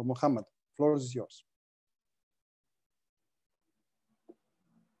this. So Mohammed, floor is yours.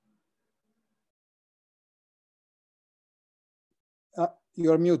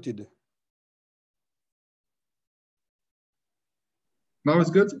 You are muted. Now it's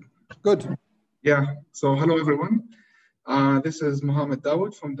good? Good. Yeah, so hello everyone. This is Mohammed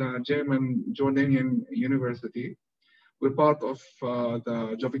Dawood from the German Jordanian University. We're part of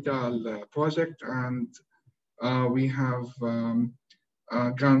the JOVITAL project, and we have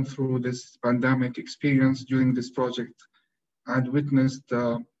gone through this pandemic experience during this project and witnessed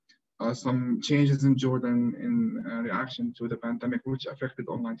some changes in Jordan in reaction to the pandemic, which affected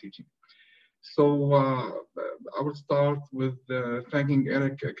online teaching. So I will start with thanking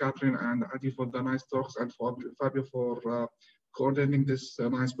Eric, Catherine, and Adi for the nice talks, and for Fabio for coordinating this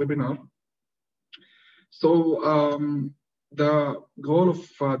nice webinar. So the goal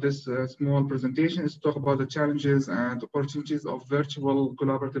of this small presentation is to talk about the challenges and opportunities of virtual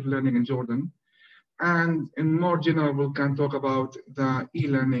collaborative learning in Jordan. And in more general, we can talk about the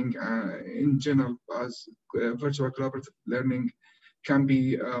e-learning in general, as virtual collaborative learning can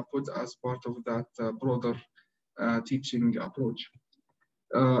be put as part of that broader teaching approach.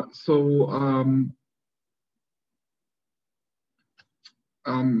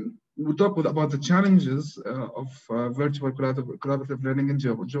 We'll talk about the challenges of virtual collaborative learning in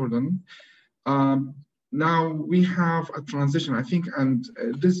Jordan. Now we have a transition, I think, and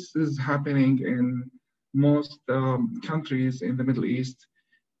this is happening in most countries in the Middle East.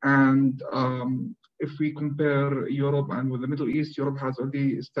 And if we compare Europe and with the Middle East, Europe has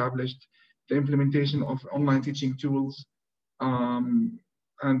already established the implementation of online teaching tools, and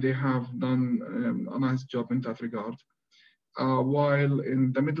they have done a nice job in that regard. While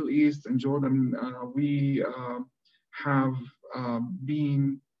in the Middle East and Jordan, we have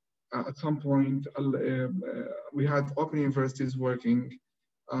been at some point, we had open universities working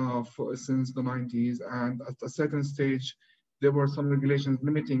since the 90s, and at a certain stage, there were some regulations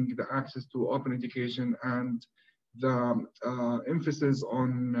limiting the access to open education and the emphasis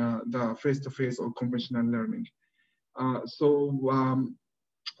on the face-to-face or conventional learning.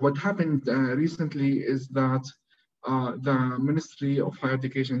 What happened recently is that the Ministry of Higher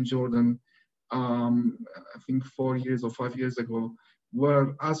Education in Jordan, I think 4 years or 5 years ago,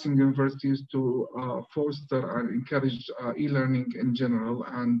 were asking universities to foster and encourage e-learning in general,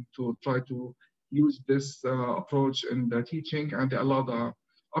 and to try to use this approach in the teaching, and they allowed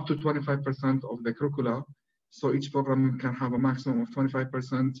up to 25% of the curricula. So each program can have a maximum of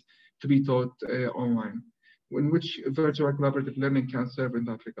 25% to be taught online, in which virtual collaborative learning can serve in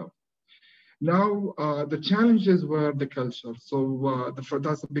that regard. Now, the challenges were the culture. So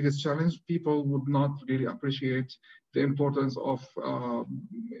that's the biggest challenge. People would not really appreciate the importance of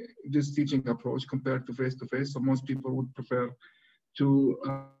this teaching approach compared to face-to-face. So most people would prefer to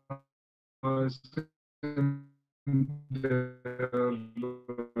send their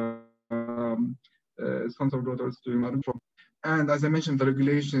sons or daughters to learn from. And as I mentioned, the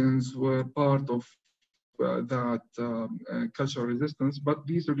regulations were part of that cultural resistance, but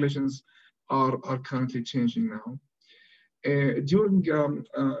these regulations are currently changing now.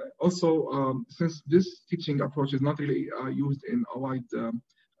 Since this teaching approach is not really used in a wide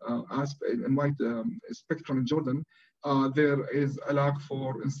spectrum in Jordan, there is a lack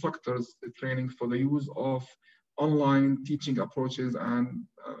for instructors training for the use of online teaching approaches, and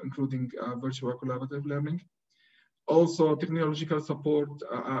including virtual collaborative learning. Also, technological support,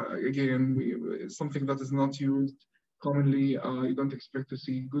 again, something that is not used commonly. You don't expect to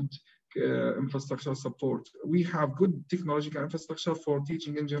see good infrastructure support. We have good technological infrastructure for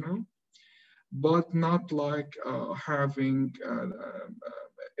teaching in general, but not like having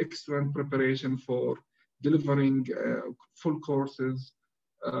excellent preparation for delivering full courses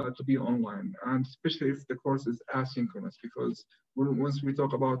to be online, and especially if the course is asynchronous, because once we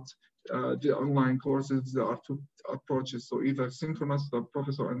talk about the online courses, there are two approaches. So either synchronous, the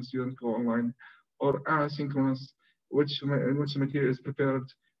professor and student go online, or asynchronous, in which material is prepared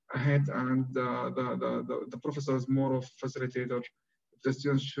ahead, and the professor is more of facilitator. The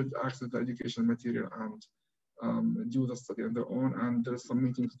students should access the educational material and do the study on their own, and there's some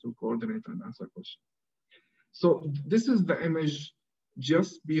meetings to coordinate and answer questions. So this is the image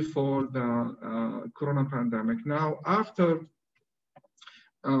just before the corona pandemic. Now, after,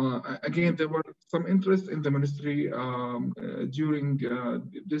 again, there were some interest in the ministry during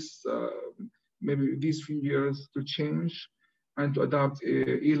this, maybe these few years, to change and to adopt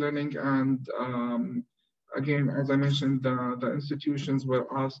e-learning. And again, as I mentioned, the institutions were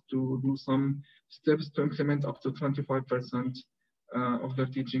asked to do some steps to implement up to 25% of their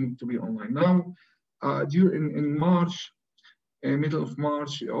teaching to be online. Now, in March, middle of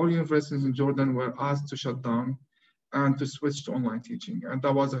March, all universities in Jordan were asked to shut down and to switch to online teaching. And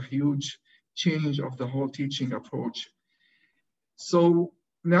that was a huge change of the whole teaching approach. So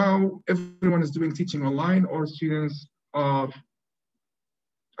now everyone is doing teaching online, or students are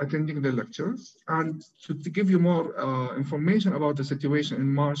attending the lectures. And to give you more information about the situation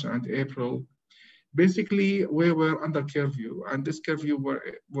in March and April, basically we were under curfew, and this curfew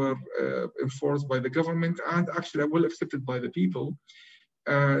were enforced by the government and actually well accepted by the people,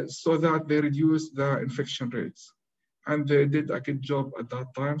 so that they reduced the infection rates. And they did a good job at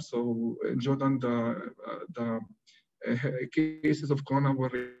that time. So in Jordan, the cases of corona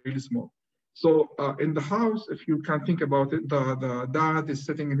were really small. So in the house, if you can think about it, the dad is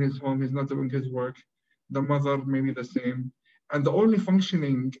sitting in his home, he's not doing his work. The mother, maybe the same. And the only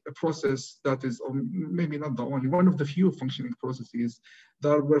functioning process that is, or maybe not the only, one of the few functioning processes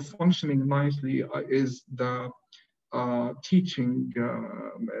that were functioning nicely is the teaching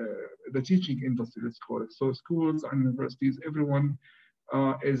industry, let's call it. So schools and universities, everyone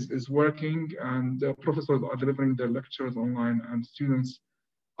is working, and professors are delivering their lectures online, and students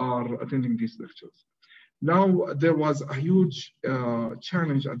are attending these lectures. Now, there was a huge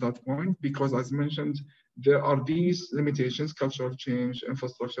challenge at that point, because as mentioned, there are these limitations: cultural change,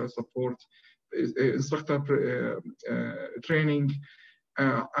 infrastructure support, instructor training,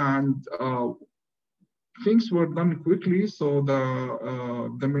 and things were done quickly. So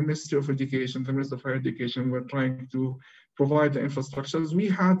the Ministry of Education, the Ministry of Higher Education were trying to provide the infrastructures. We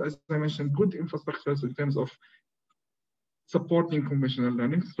had, as I mentioned, good infrastructures in terms of supporting conventional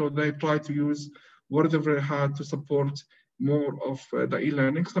learning. So they tried to use whatever they had to support more of the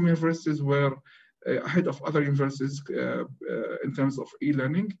e-learning. Some universities were ahead of other universities in terms of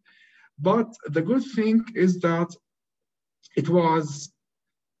e-learning. But the good thing is that it was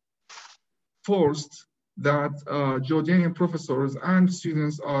forced that Jordanian professors and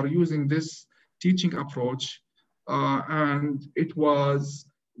students are using this teaching approach, and it was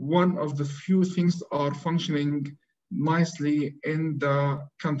one of the few things are functioning nicely in the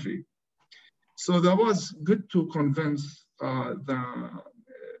country. So that was good to convince the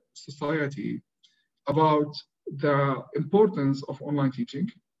society about the importance of online teaching,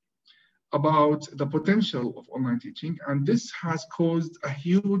 about the potential of online teaching, and this has caused a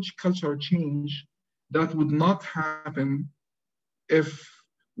huge cultural change that would not happen if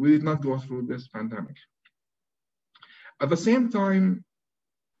we did not go through this pandemic. At the same time,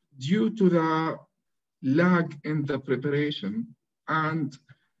 due to the lag in the preparation and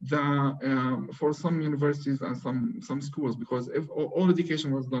for some universities and some schools, because if all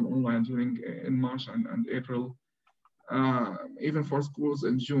education was done online in March and April, even for schools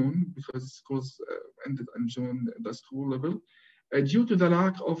in June, because schools ended in June, the school level, due to the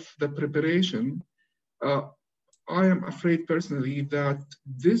lack of the preparation, I am afraid personally that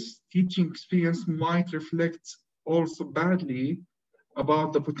this teaching experience might reflect also badly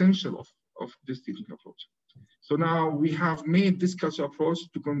about the potential of this teaching approach. So now we have made this cultural approach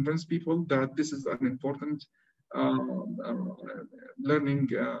to convince people that this is an important learning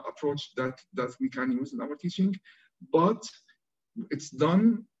approach that we can use in our teaching, but it's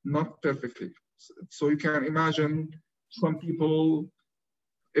done not perfectly. So you can imagine some people,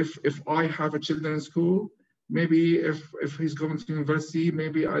 if I have a children in school, maybe if he's going to university,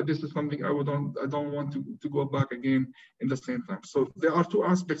 maybe this is something I don't want to go back again in the same time. So there are two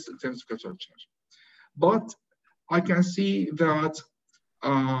aspects in terms of cultural change. But I can see that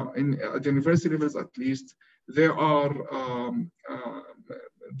at the university levels, at least, there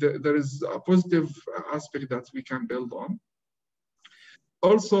is a positive aspect that we can build on.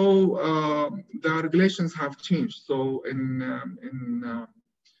 Also, the regulations have changed. So in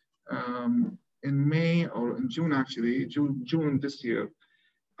in May or in June, actually, June this year,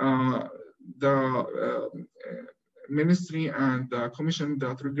 the ministry and the commission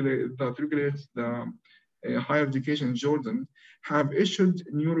that regulates the higher education in Jordan have issued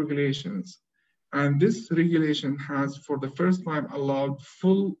new regulations. And this regulation has, for the first time, allowed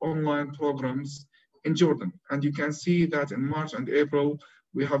full online programs in Jordan. And you can see that in March and April,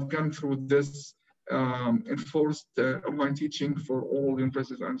 we have gone through this enforced online teaching for all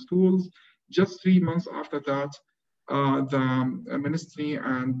universities and schools. Just 3 months after that, the ministry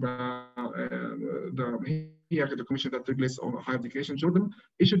and the commission that regulates higher education in Jordan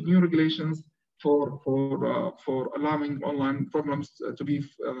issued new regulations for allowing online programs to be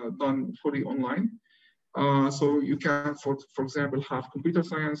done fully online. So you can, for example, have computer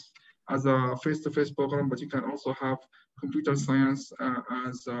science as a face-to-face program, but you can also have computer science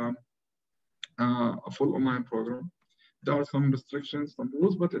as a full online program. There are some restrictions, some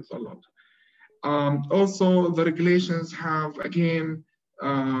rules, but it's allowed. Also, the regulations have, again,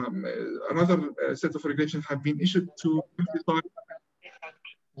 another set of regulations have been issued to emphasize.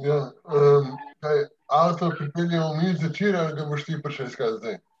 Yeah, altro pripeljal mi začeli, ali ga boš ti pa še iskal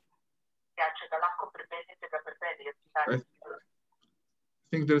zdaj? I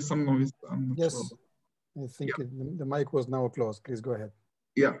think there's some noise. I'm not yes, sure. I think the mic was now closed. Please go ahead.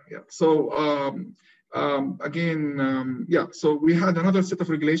 Yeah. So again, so we had another set of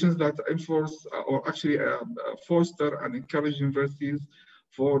regulations that enforce or actually foster and encourage universities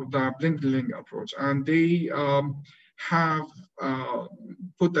for the blended learning approach. And they have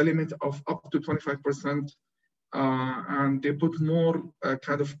put a limit of up to 25%, and they put more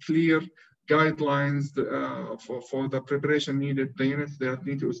kind of clear guidelines for the preparation needed, the units that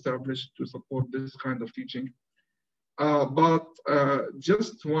need to establish to support this kind of teaching. But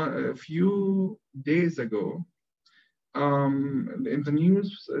just a few days ago, in the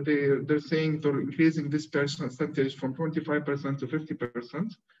news, they're saying they're increasing this percentage from 25% to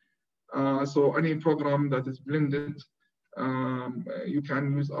 50%. So any program that is blended, you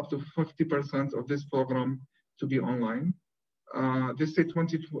can use up to 50% of this program to be online. They say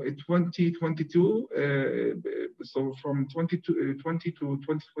 2022, so from 2020 to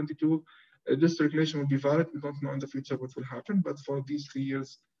 2022, this regulation will be valid. We don't know in the future what will happen, but for these 3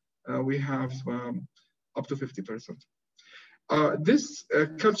 years, we have up to 50%. This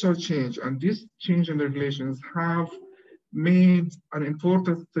cultural change and this change in the regulations have made an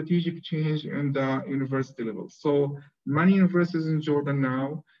important strategic change in the university level. So many universities in Jordan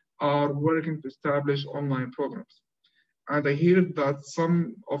now are working to establish online programs. And I hear that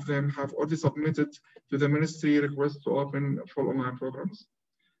some of them have already submitted to the ministry requests to open full online programs.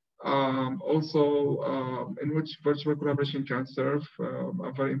 Also, in which virtual collaboration can serve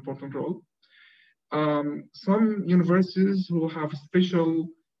a very important role. Some universities who have special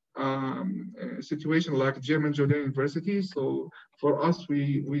situation like German Jordanian University. So for us,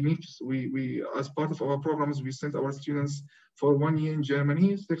 we as part of our programs, we send our students for 1 year in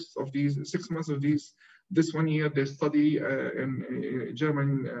Germany. 6 months of this 1 year, they study in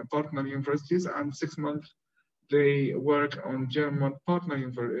German partner universities, and 6 months they work on German partner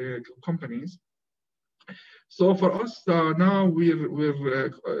companies. So for us now,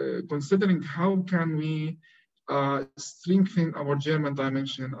 we're considering how can we strengthen our German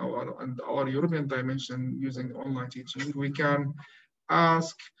dimension and our European dimension using online teaching. We can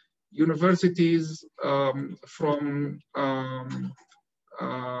ask universities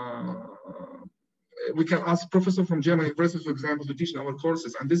we can ask professors from German universities, for example, to teach our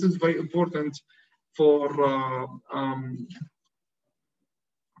courses. And this is very important for,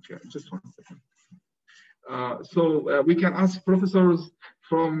 okay, just 1 second. So we can ask professors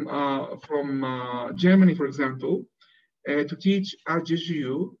from Germany, for example, to teach at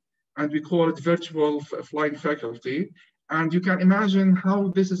GGU, and we call it virtual flying faculty. And you can imagine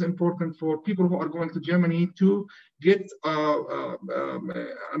how this is important for people who are going to Germany to get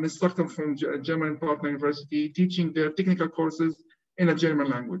an instructor from German partner university teaching their technical courses in a German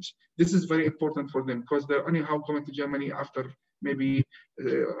language. This is very important for them because they're anyhow going to Germany after maybe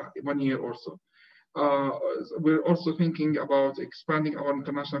 1 year or so. We're also thinking about expanding our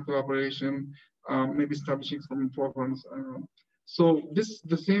international collaboration, maybe establishing some programs. So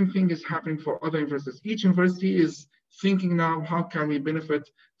the same thing is happening for other universities. Each university is thinking now, how can we benefit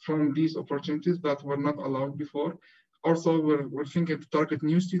from these opportunities that were not allowed before? Also, we're thinking to target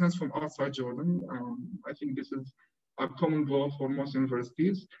new students from outside Jordan. I think this is a common goal for most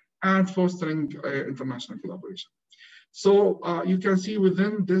universities, and fostering international collaboration. So you can see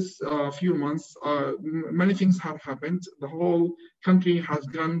within this few months, many things have happened. The whole country has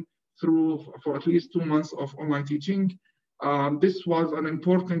gone through for at least 2 months of online teaching. This was an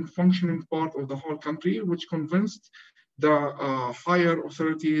important functioning part of the whole country, which convinced the higher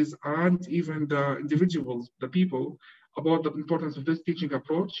authorities and even the individuals, the people, about the importance of this teaching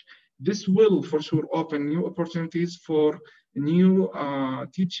approach. This will for sure open new opportunities for new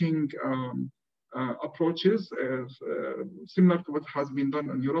teaching approaches, similar to what has been done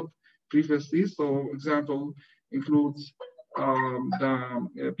in Europe previously. So example includes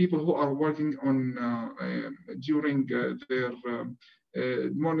the people who are working on during their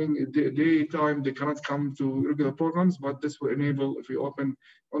morning, daytime, they cannot come to regular programs, but this will enable, if we open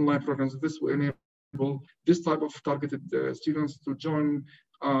online programs, this will enable this type of targeted students to join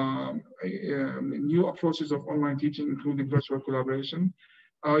new approaches of online teaching, including virtual collaboration.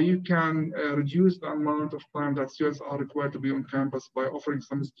 You can reduce the amount of time that students are required to be on campus by offering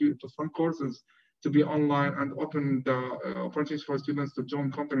some courses to be online and open the opportunities for students to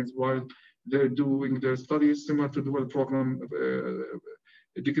join companies while they're doing their studies, similar to dual program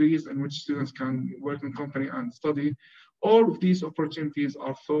degrees in which students can work in company and study. All of these opportunities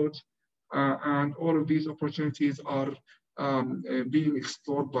are thought and all of these opportunities are being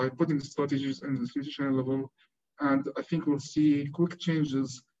explored by putting strategies in the institutional level. And I think we'll see quick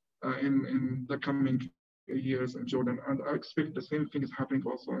changes in the coming years in Jordan. And I expect the same thing is happening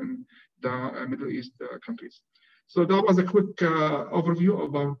also in the Middle East countries. So that was a quick overview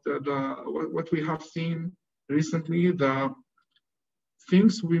about what we have seen recently, the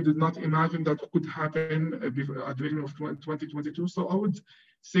things we did not imagine that could happen at the beginning of 2022. So I would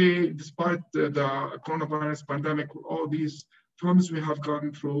say, despite the coronavirus pandemic, all these problems we have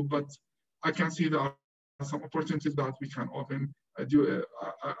gone through, but I can see there are some opportunities that we can open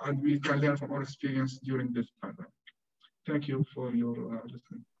and we can learn from our experience during this pandemic. Thank you for your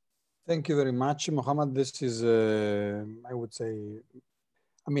listening. Thank you very much, Mohammed. This is, I would say,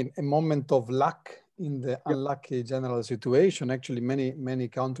 a moment of luck in the unlucky general situation. Actually, many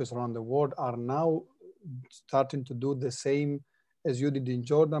countries around the world are now starting to do the same as you did in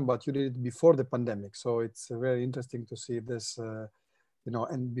Jordan, but you did it before the pandemic. So it's very interesting to see this,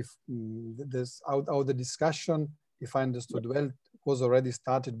 and this how the discussion, if I understood well, was already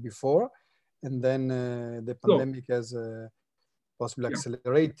started before, and then the pandemic has possibly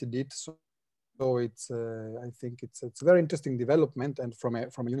accelerated it. So it's, I think it's a very interesting development, and from a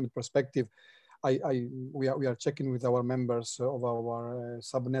UNIMED perspective, we are checking with our members of our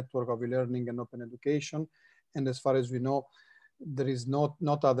sub-network of e-learning and open education, and as far as we know, there is not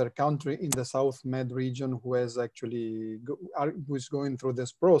other country in the South Med region who has actually who is going through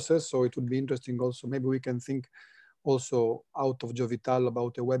this process. So it would be interesting also, maybe we can think also out of JOVITAL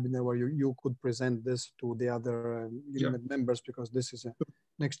about a webinar where you could present this to the other UNIMED members, because this is an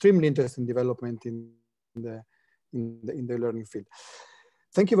extremely interesting development in the learning field.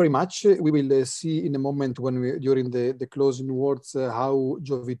 Thank you very much. We will see in a moment during the closing words how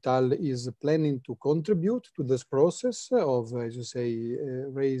JOVITAL is planning to contribute to this process of, as you say,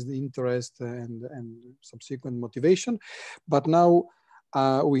 raise the interest and subsequent motivation. But now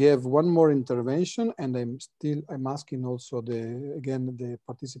we have one more intervention, and I'm asking also the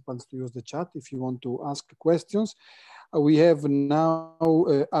participants to use the chat if you want to ask questions. We have now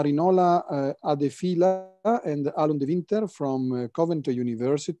Arinola Adefila and Alon de Winter from Coventry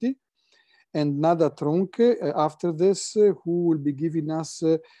University, and Nada Trunk after this, who will be giving us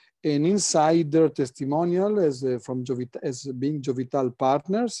an insider testimonial as being JOVITAL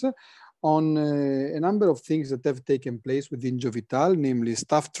partners on a number of things that have taken place within JOVITAL, namely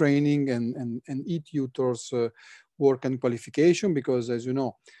staff training and e-tutors work and qualification, because as you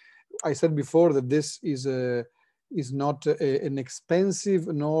know, I said before that this is not an expensive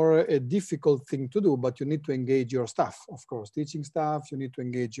nor a difficult thing to do, but you need to engage your staff, of course, teaching staff, you need to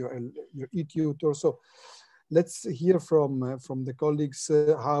engage your e-tutor. So let's hear from the colleagues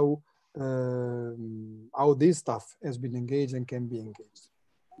how this staff has been engaged and can be engaged.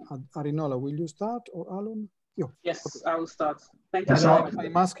 Arinola, will you start, or Alon? Yes, okay. I will start. Thank you.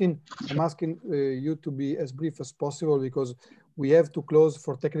 I'm asking you to be as brief as possible, because we have to close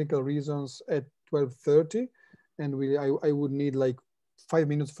for technical reasons at 12:30, and I would need like 5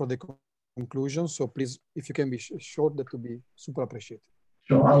 minutes for the conclusion. So please, if you can be short, that would be super appreciated.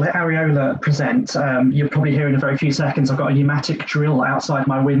 Sure, I'll let Ariola present. You'll probably hear in a very few seconds, I've got a pneumatic drill outside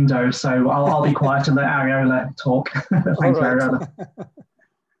my window, so I'll be quiet and let Ariola talk. Thanks, Ariola.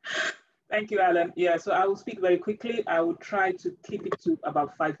 Thank you, Alan. Yeah, so I will speak very quickly. I will try to keep it to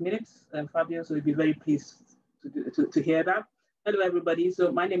about 5 minutes, Fabio, so you'll be very pleased to hear that. Hello, everybody.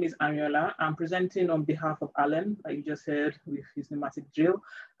 So my name is Ariola. I'm presenting on behalf of Alan, like you just heard, with his pneumatic drill,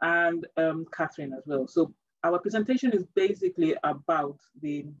 and Catherine as well. So our presentation is basically about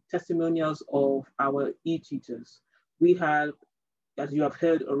the testimonials of our e-tutors. we had, as you have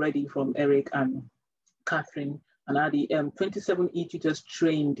heard already from Eric and Catherine and Adi, 27 e-tutors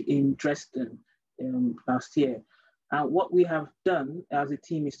trained in Dresden last year. What we have done as a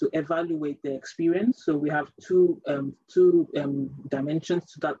team is to evaluate their experience. So we have two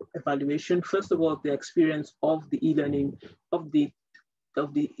dimensions to that evaluation. First of all, the experience of the e-learning, of the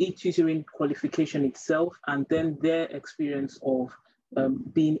e-tutoring qualification itself, and then their experience of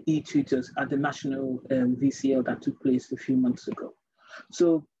being e-tutors at the national VCL that took place a few months ago.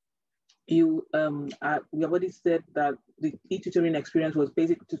 So we have already said that the e-tutoring experience was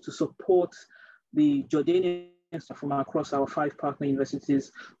basically to support the Jordanian staff from across our 5 partner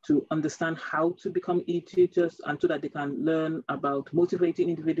universities to understand how to become e-tutors, and so that they can learn about motivating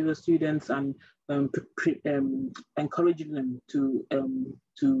individual students and encouraging them to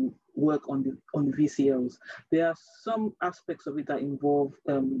work on the VCLs. There are some aspects of it that involve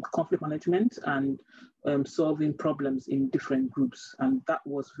conflict management and solving problems in different groups, and that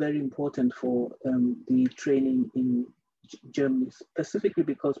was very important for the training in Germany, specifically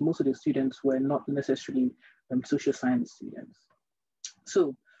because most of the students were not necessarily social science students.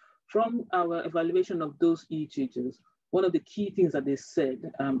 So from our evaluation of those e-tutors, one of the key things that they said,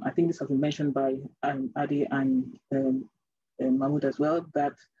 I think this has been mentioned by Adi and Mahmoud as well,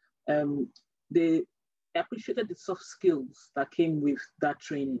 that they appreciated the soft skills that came with that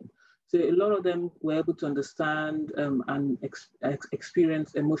training. So a lot of them were able to understand and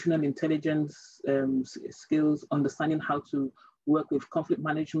experience emotional intelligence skills, understanding how to work with conflict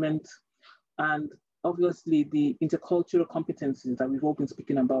management, and obviously the intercultural competencies that we've all been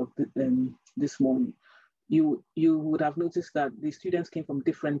speaking about this morning. You would have noticed that the students came from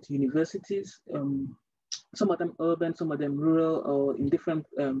different universities, some of them urban, some of them rural, or in different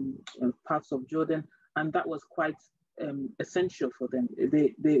parts of Jordan, and that was quite essential for them.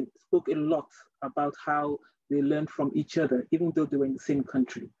 They spoke a lot about how they learned from each other, even though they were in the same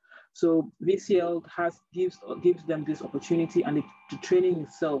country. So VCL gives them this opportunity, and the training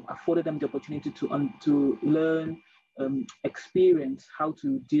itself afforded them the opportunity to learn, experience how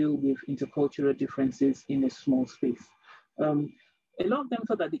to deal with intercultural differences in a small space. A lot of them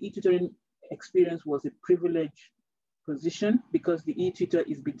thought that the e-tutoring experience was a privileged position because the e-tutor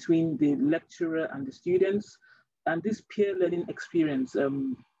is between the lecturer and the students. And this peer learning experience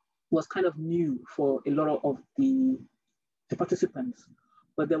was kind of new for a lot of the participants.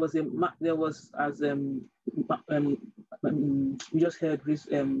 But there was, as we just heard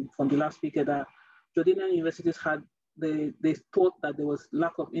from the last speaker, that Jordanian universities they thought that there was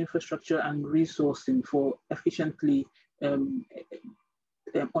lack of infrastructure and resourcing for efficiently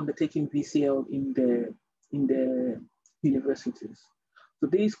undertaking VCL in the universities. So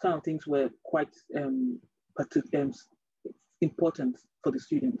these kind of things were quite important for the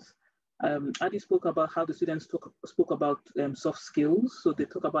students. Adi spoke about how the students spoke about soft skills. So they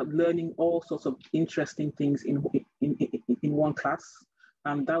talk about learning all sorts of interesting things in one class.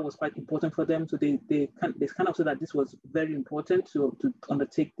 And that was quite important for them. So they kind of said that this was very important to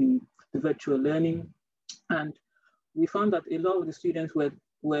undertake the virtual learning. And we found that a lot of the students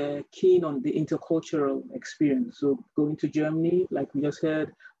were keen on the intercultural experience. So going to Germany, like we just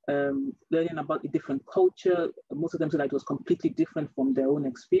heard, learning about a different culture. Most of them said that it was completely different from their own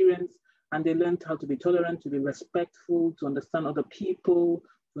experience. And they learned how to be tolerant, to be respectful, to understand other people,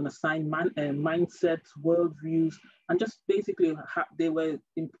 to understand mindsets, worldviews, and just basically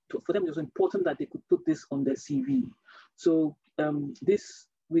for them it was important that they could put this on their CV. So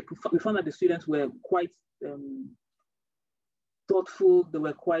we found that the students were quite thoughtful. They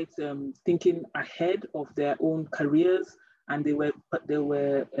were quite thinking ahead of their own careers, and they were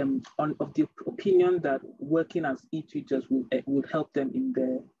of the opinion that working as e-tutors will help them in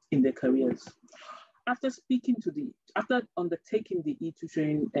their careers. After undertaking the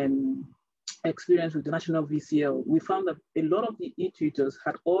e-tutoring experience with the National VCL, we found that a lot of the e-tutors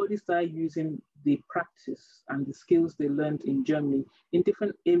had already started using the practice and the skills they learned in Germany in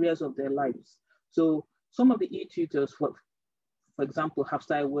different areas of their lives. So some of the e-tutors, for example, have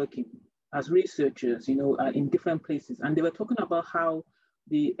started working as researchers, in different places. And they were talking about how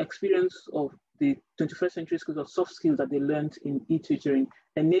the experience of the 21st century skills of soft skills that they learned in e-tutoring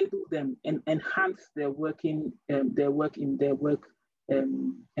enabled them and enhanced their work in their work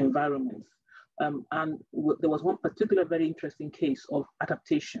environments. And there was one particular very interesting case of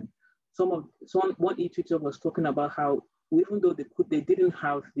adaptation. One e-tutor was talking about how even though they didn't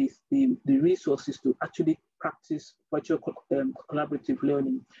have the resources to actually practice virtual collaborative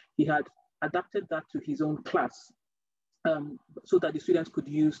learning, he had adapted that to his own class so that the students could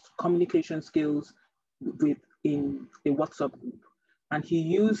use communication skills within a WhatsApp group. And he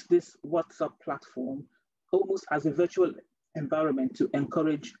used this WhatsApp platform almost as a virtual environment to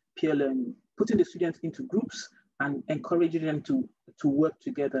encourage peer learning, putting the students into groups and encouraging them to work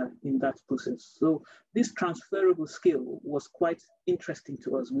together in that process. So this transferable skill was quite interesting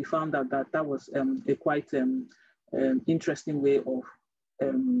to us. We found that that was a quite interesting way of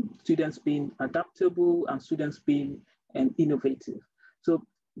students being adaptable and students being innovative. So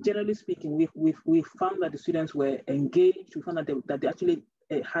generally speaking, we found that the students were engaged. We found that they actually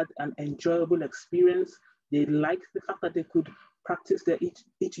had an enjoyable experience. They liked the fact that they could practice their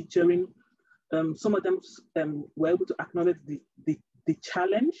e-tutoring. Some of them were able to acknowledge the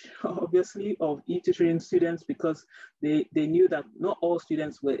challenge, obviously, of e-tutoring students, because they knew that not all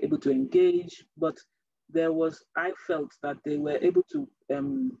students were able to engage, but I felt that they were able to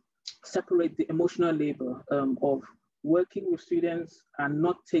separate the emotional labor of working with students and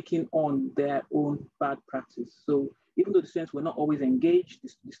not taking on their own bad practice. So even though the students were not always engaged,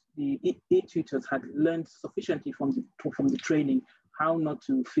 the e-tutors had learned sufficiently from the training how not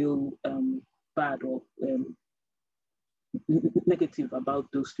to feel bad or negative about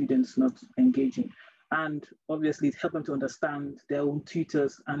those students not engaging. And obviously it helped them to understand their own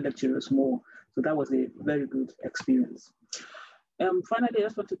tutors and lecturers more. So that was a very good experience. Finally, I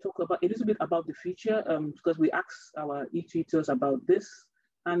just want to talk about a little bit about the future, because we asked our e-tutors about this,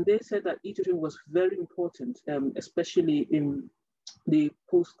 and they said that e-tutoring was very important, especially in the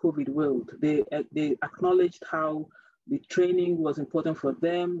post-COVID world. They acknowledged how the training was important for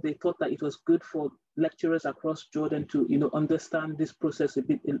them. They thought that it was good for lecturers across Jordan to, understand this process a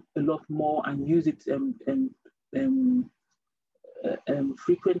lot more and use it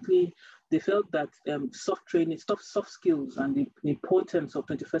frequently. They felt that soft training, soft skills and the importance of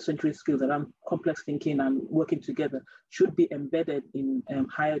 21st century skills around complex thinking and working together should be embedded in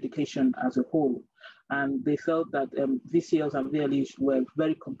higher education as a whole. And they felt that VCLs and VLEs were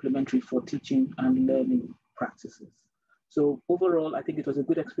very complementary for teaching and learning practices. So overall, I think it was a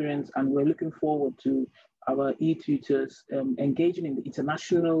good experience, and we're looking forward to our e-tutors engaging in the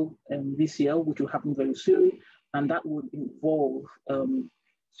international VCL, which will happen very soon. And that would involve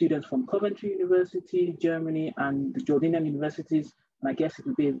students from Coventry University, Germany, and the Jordanian universities. And I guess it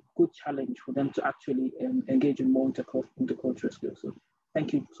would be a good challenge for them to actually engage in more intercultural skills. So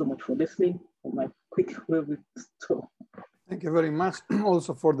thank you so much for listening. For my quick word talk. Thank you very much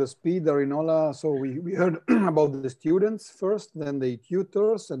also for the speed, Arinola. So we heard about the students first, then the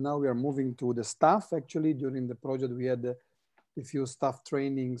tutors, and now we are moving to the staff. Actually, during the project, we had a few staff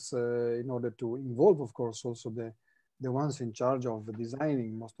trainings in order to involve, of course, also the ones in charge of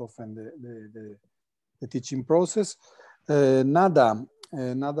designing most often the teaching process. Nada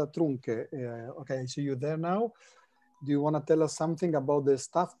Trunke, okay, I see you there now. Do you want to tell us something about the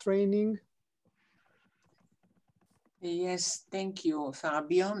staff training? Yes, thank you,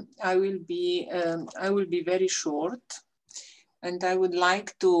 Fabio. I will be very short, and I would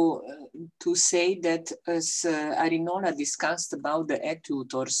like to say that as Arinola discussed about the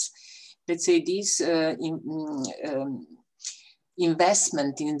e-tutors, let's say this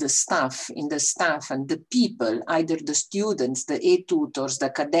investment in the staff and the people, either the students, the e-tutors, the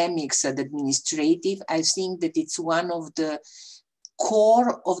academics, and the administrative, I think that it's one of the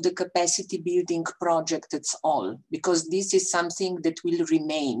core of the capacity building project at all, because this is something that will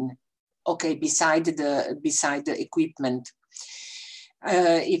remain, okay, beside the equipment.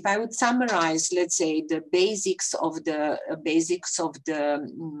 If I would summarize, let's say, the basics of the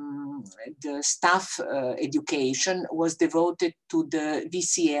staff education was devoted to the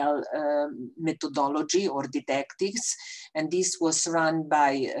VCL methodology or didactics, and this was run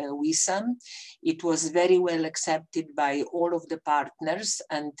by WISAM. It was very well accepted by all of the partners,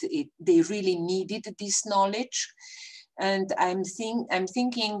 and they really needed this knowledge. And I'm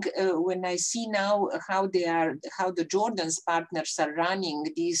thinking when I see now how the Jordan's partners are running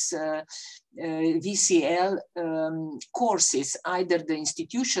these VCL courses, either the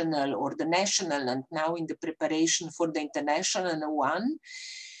institutional or the national, and now in the preparation for the international one,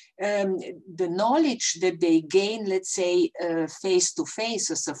 the knowledge that they gain, let's say, face to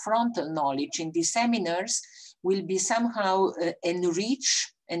face as a frontal knowledge in these seminars will be somehow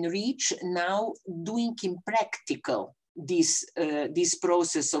enrich now doing in practical this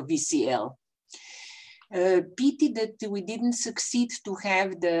process of VCL. Pity that we didn't succeed to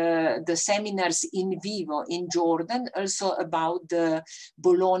have the seminars in vivo in Jordan, also about the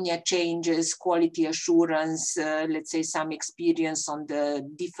Bologna changes, quality assurance, let's say some experience on the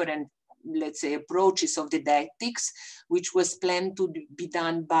different, let's say, approaches of didactics, which was planned to be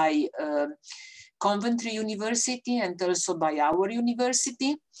done by Coventry University and also by our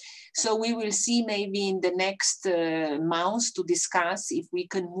university. So we will see maybe in the next months to discuss if we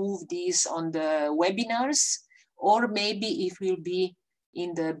can move this on the webinars, or maybe if we'll be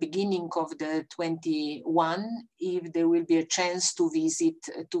in the beginning of the 21, if there will be a chance to visit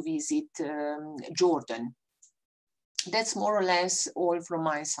Jordan. That's more or less all from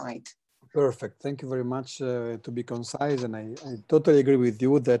my side. Perfect. Thank you very much. To be concise, and I totally agree with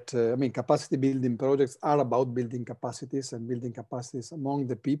you that I mean, capacity building projects are about building capacities and building capacities among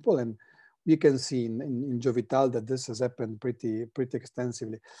the people, and we can see in JOVITAL that this has happened pretty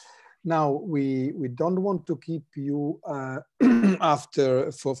extensively. Now we don't want to keep you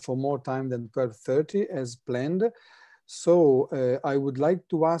after for more time than 12:30 as planned. So I would like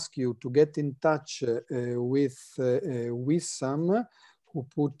to ask you to get in touch with Wissam, who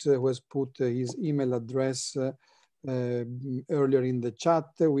has put his email address earlier in the chat.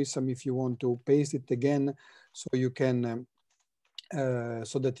 Wissam, if you want to paste it again, so you can,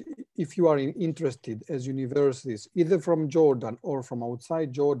 so that if you are interested as universities, either from Jordan or from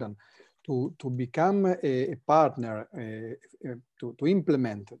outside Jordan, to become a partner, to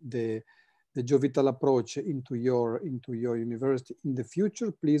implement the JOVITAL approach into your university in the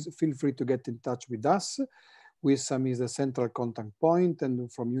future, please feel free to get in touch with us. Wissam is a central contact point,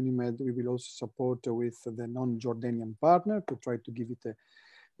 and from UNIMED we will also support with the non-Jordanian partner to try to give it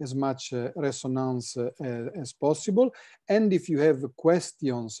as much resonance as possible. And if you have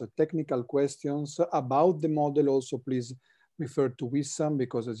questions, technical questions about the model, also please refer to Wissam,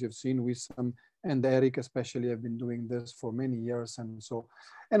 because as you've seen, Wissam and Eric especially have been doing this for many years, and so,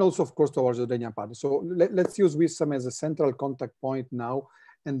 and also of course to our Jordanian partner. So let's use Wissam as a central contact point now,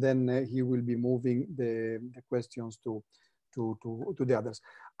 and then he will be moving the questions to the others.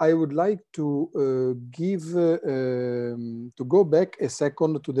 I would like to to go back a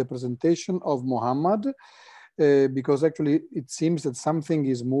second to the presentation of Mohammed, because actually it seems that something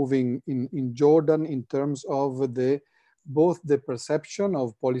is moving in Jordan in terms of both the perception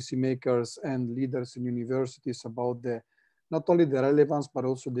of policymakers and leaders in universities about not only the relevance, but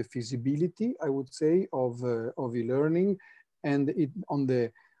also the feasibility, I would say, of e-learning, and on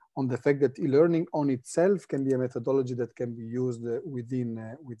the fact that e-learning on itself can be a methodology that can be used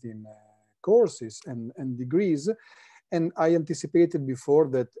within courses and degrees. And I anticipated before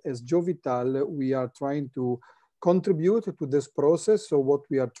that as JOVITAL, we are trying to contribute to this process. So what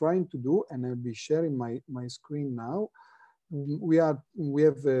we are trying to do, and I'll be sharing my screen now, we have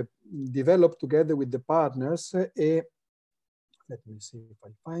developed together with the partners let me see if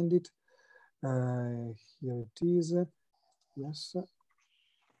I find it. Here it is. Yes.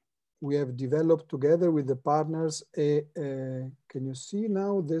 We have developed together with the partners can you see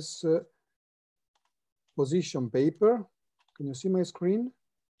now this position paper? Can you see my screen?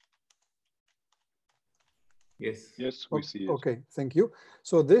 Yes. Yes, we see it. Okay, thank you.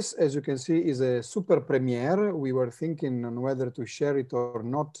 So this, as you can see, is a super premiere. We were thinking on whether to share it or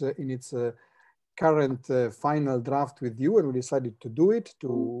not in its current final draft with you, and we decided to do it,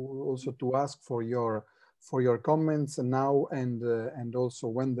 also to ask for your comments now and also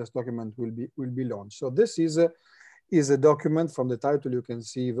when this document will be launched. So this is a document. From the title you can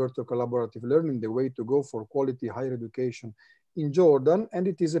see Virtual Collaborative Learning, the way to go for quality higher education in Jordan, and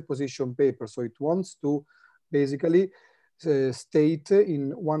it is a position paper. So it wants to basically state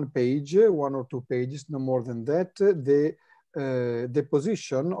in one page, 1 or 2 pages, no more than that, the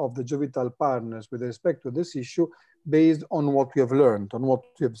position of the JOVITAL partners with respect to this issue based on what we have learned, on what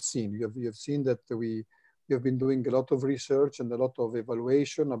we have seen. You have seen that we have been doing a lot of research and a lot of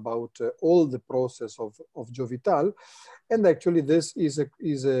evaluation about all the process of JOVITAL. And actually this is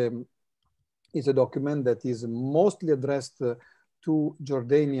a document that is mostly addressed to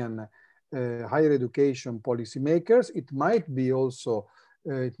Jordanian higher education policymakers. It might be also,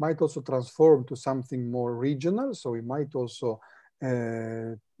 it might also transform to something more regional. So we might also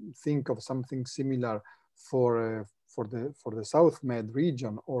think of something similar for the South Med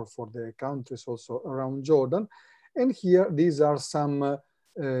region or for the countries also around Jordan. And here, these are some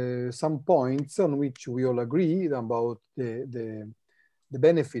points on which we all agree about the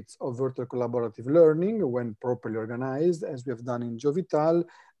benefits of virtual collaborative learning when properly organized, as we have done in JOVITAL,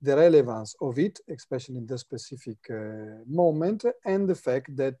 the relevance of it, especially in this specific moment, and the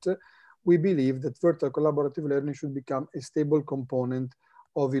fact that we believe that virtual collaborative learning should become a stable component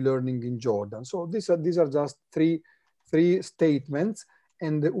of e-learning in Jordan. So these are just three statements,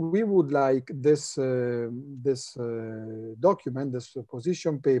 and we would like this document, this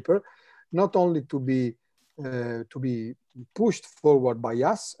position paper, not only to be pushed forward by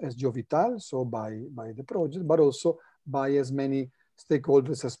us as JOVITAL, so by the project, but also by as many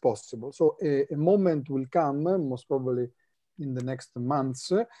stakeholders as possible. So a moment will come, most probably in the next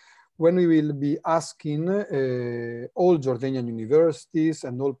months, when we will be asking all Jordanian universities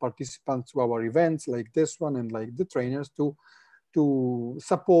and all participants to our events like this one and like the trainers to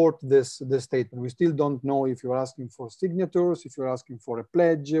support this statement. We still don't know if you're asking for signatures, if you're asking for a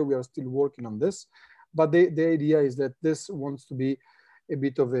pledge. We are still working on this. But the idea is that this wants to be a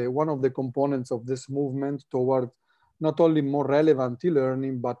bit of one of the components of this movement toward not only more relevant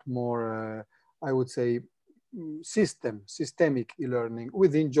e-learning, but more, I would say, systemic e-learning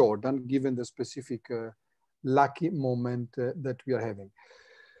within Jordan, given the specific lucky moment that we are having.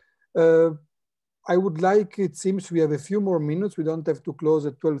 I would like, it seems we have a few more minutes. We don't have to close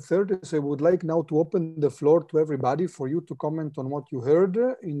at 12:30. So I would like now to open the floor to everybody for you to comment on what you heard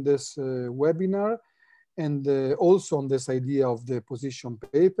in this webinar, and also on this idea of the position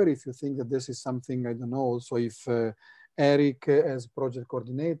paper. If you think that this is something, I don't know, also if Eric as project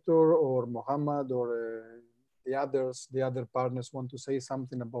coordinator or Mohammed or the other partners want to say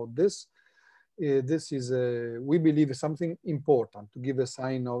something about this. This is, we believe, something important to give a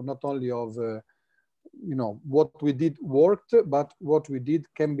sign of not only of, you know, what we did worked, but what we did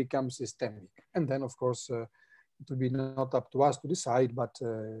can become systemic. And then, of course, it will be not up to us to decide, but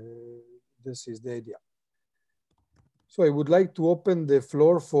this is the idea. So I would like to open the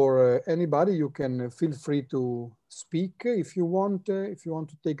floor for anybody. You can feel free to speak if you want. If you want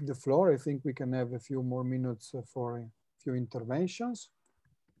to take the floor, I think we can have a few more minutes for a few interventions.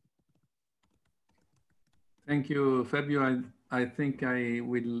 Thank you, Fabio. I think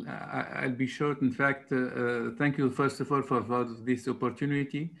I'll be short. In fact, thank you first of all for this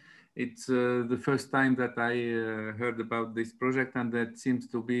opportunity. It's the first time that I heard about this project, and that seems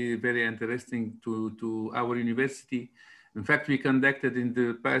to be very interesting to our university. In fact, we conducted in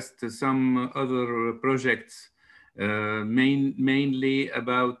the past some other projects, mainly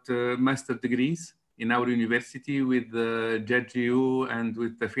about master degrees in our university with JGU and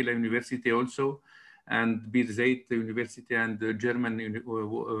with the Tafila University also, and Birzeit University and the German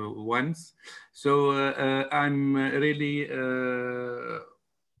ones. So I'm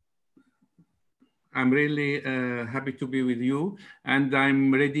really happy to be with you, and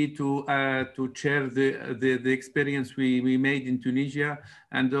I'm ready to share the experience we made in Tunisia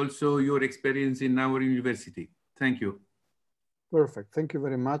and also your experience in our university. Thank you. Perfect. Thank you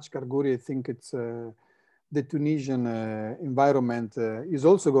very much, Gargouri. I think it's the Tunisian environment is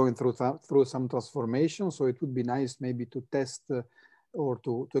also going through some transformation. So it would be nice maybe to test or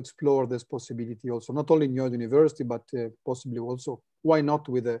to explore this possibility also, not only in your university, but possibly also, why not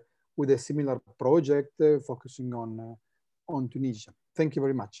with a similar project focusing on Tunisia. Thank you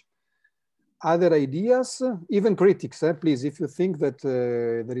very much. Other ideas, even critics, please, if you think that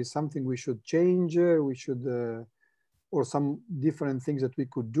there is something we should change, or some different things that we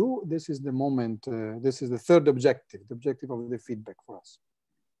could do, this is the moment, this is the third objective, the objective of the feedback for us.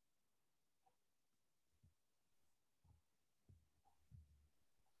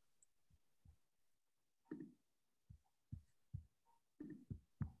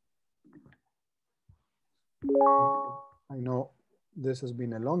 I know this has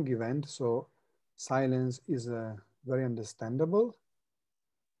been a long event, so silence is very understandable,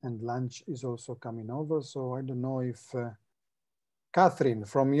 and lunch is also coming over. So I don't know if, Catherine,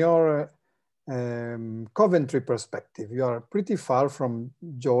 from your Coventry perspective, you are pretty far from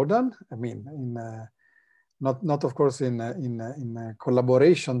Jordan. I mean, not of course in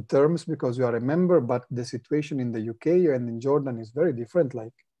collaboration terms because you are a member, but the situation in the UK and in Jordan is very different.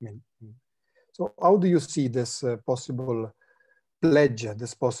 Like, I mean, so how do you see this possible pledge,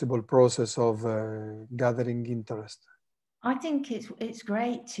 this possible process of gathering interest? I think it's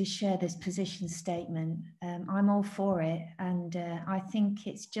great to share this position statement. I'm all for it. And I think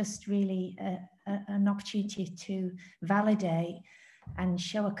it's just really an opportunity to validate and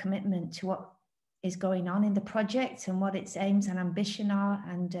show a commitment to what is going on in the project and what its aims and ambition are.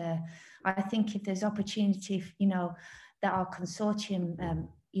 And I think if there's opportunity, you know, that our consortium,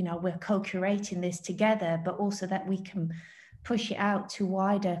 you know, we're co-curating this together, but also that we can push it out to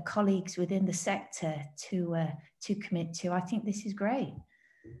wider colleagues within the sector to commit to. I think this is great.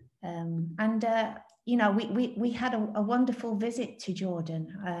 You know, we had a wonderful visit to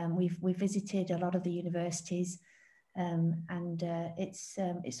Jordan. We visited a lot of the universities, and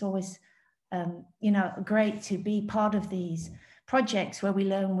it's always you know, great to be part of these projects where we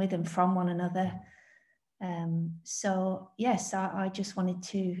learn with and from one another. So yes, I just wanted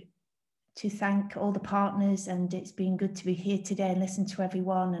to thank all the partners, and it's been good to be here today and listen to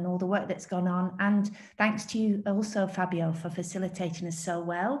everyone and all the work that's gone on. And thanks to you also, Fabio, for facilitating us so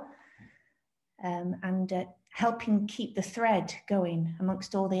well. helping keep the thread going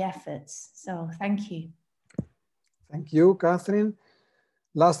amongst all the efforts. So thank you. Thank you, Catherine.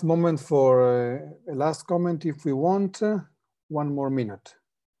 Last moment for a last comment if we want. 1 more minute.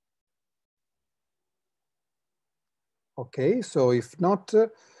 Okay, so if not,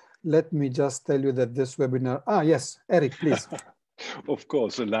 let me just tell you that this webinar, yes, Eric, please. Of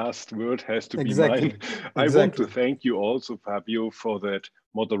course, the last word has to be Exactly. mine. I want to thank you also, Fabio, for that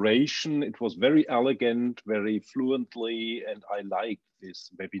moderation. It was very elegant, very fluently, and I liked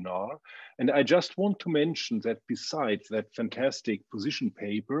this webinar. And I just want to mention that besides that fantastic position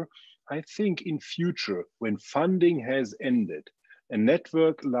paper, I think in future, when funding has ended, a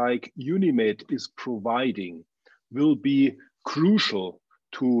network like UNIMED is providing will be crucial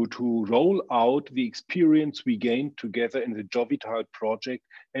to roll out the experience we gained together in the JOVITAL project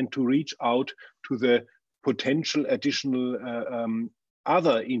and to reach out to the potential additional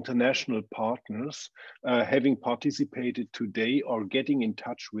other international partners having participated today or getting in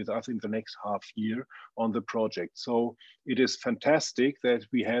touch with us in the next half year on the project. So it is fantastic that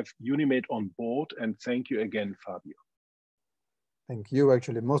we have UNIMED on board, and thank you again, Fabio. Thank you.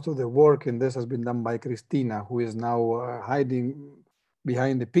 Actually, most of the work in this has been done by Christina, who is now hiding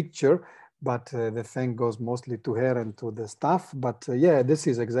behind the picture, but the thank goes mostly to her and to the staff. But yeah, this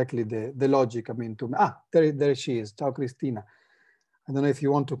is exactly the logic. I mean, there she is. Ciao, Christina. I don't know if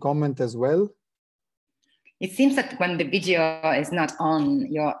you want to comment as well. It seems that when the video is not on,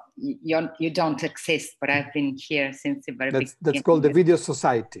 you don't exist, but I've been here since the very beginning. That's called the Video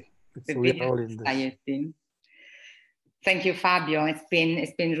Society. The Video Society. Thank you, Fabio.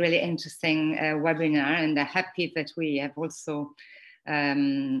 It's been really interesting webinar, and I'm happy that we have also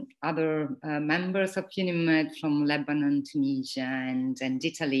other members of UNIMED from Lebanon, Tunisia, and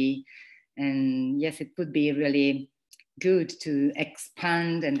Italy. And yes, it would be really good to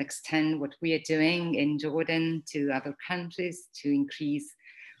expand and extend what we are doing in Jordan to other countries to increase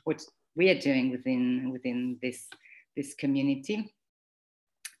what we are doing within this community,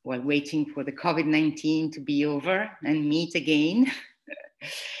 while waiting for the COVID-19 to be over and meet again.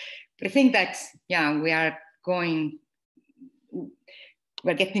 But I think that, yeah, we're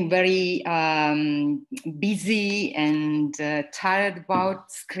getting very busy and tired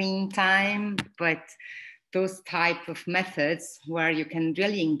about screen time, but those type of methods where you can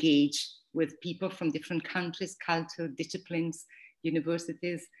really engage with people from different countries, culture, disciplines,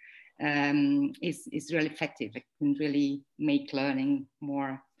 universities, is really effective. It can really make learning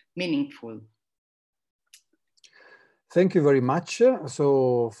more meaningful. Thank you very much.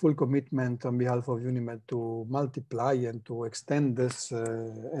 So full commitment on behalf of UNIMED to multiply and to extend this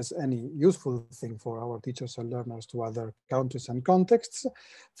as any useful thing for our teachers and learners to other countries and contexts.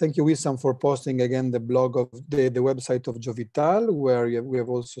 Thank you, Wissam, for posting again the blog of the website of JOVITAL, where we have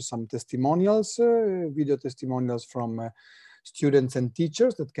also some testimonials, video testimonials from students and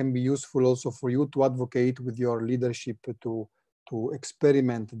teachers that can be useful also for you to advocate with your leadership to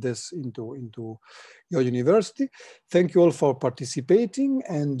experiment this into your university. Thank you all for participating,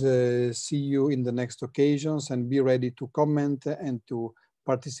 and see you in the next occasions, and be ready to comment and to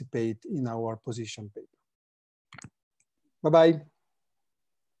participate in our position paper. Bye-bye.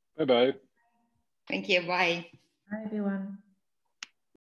 Bye-bye. Thank you, bye. Bye, everyone.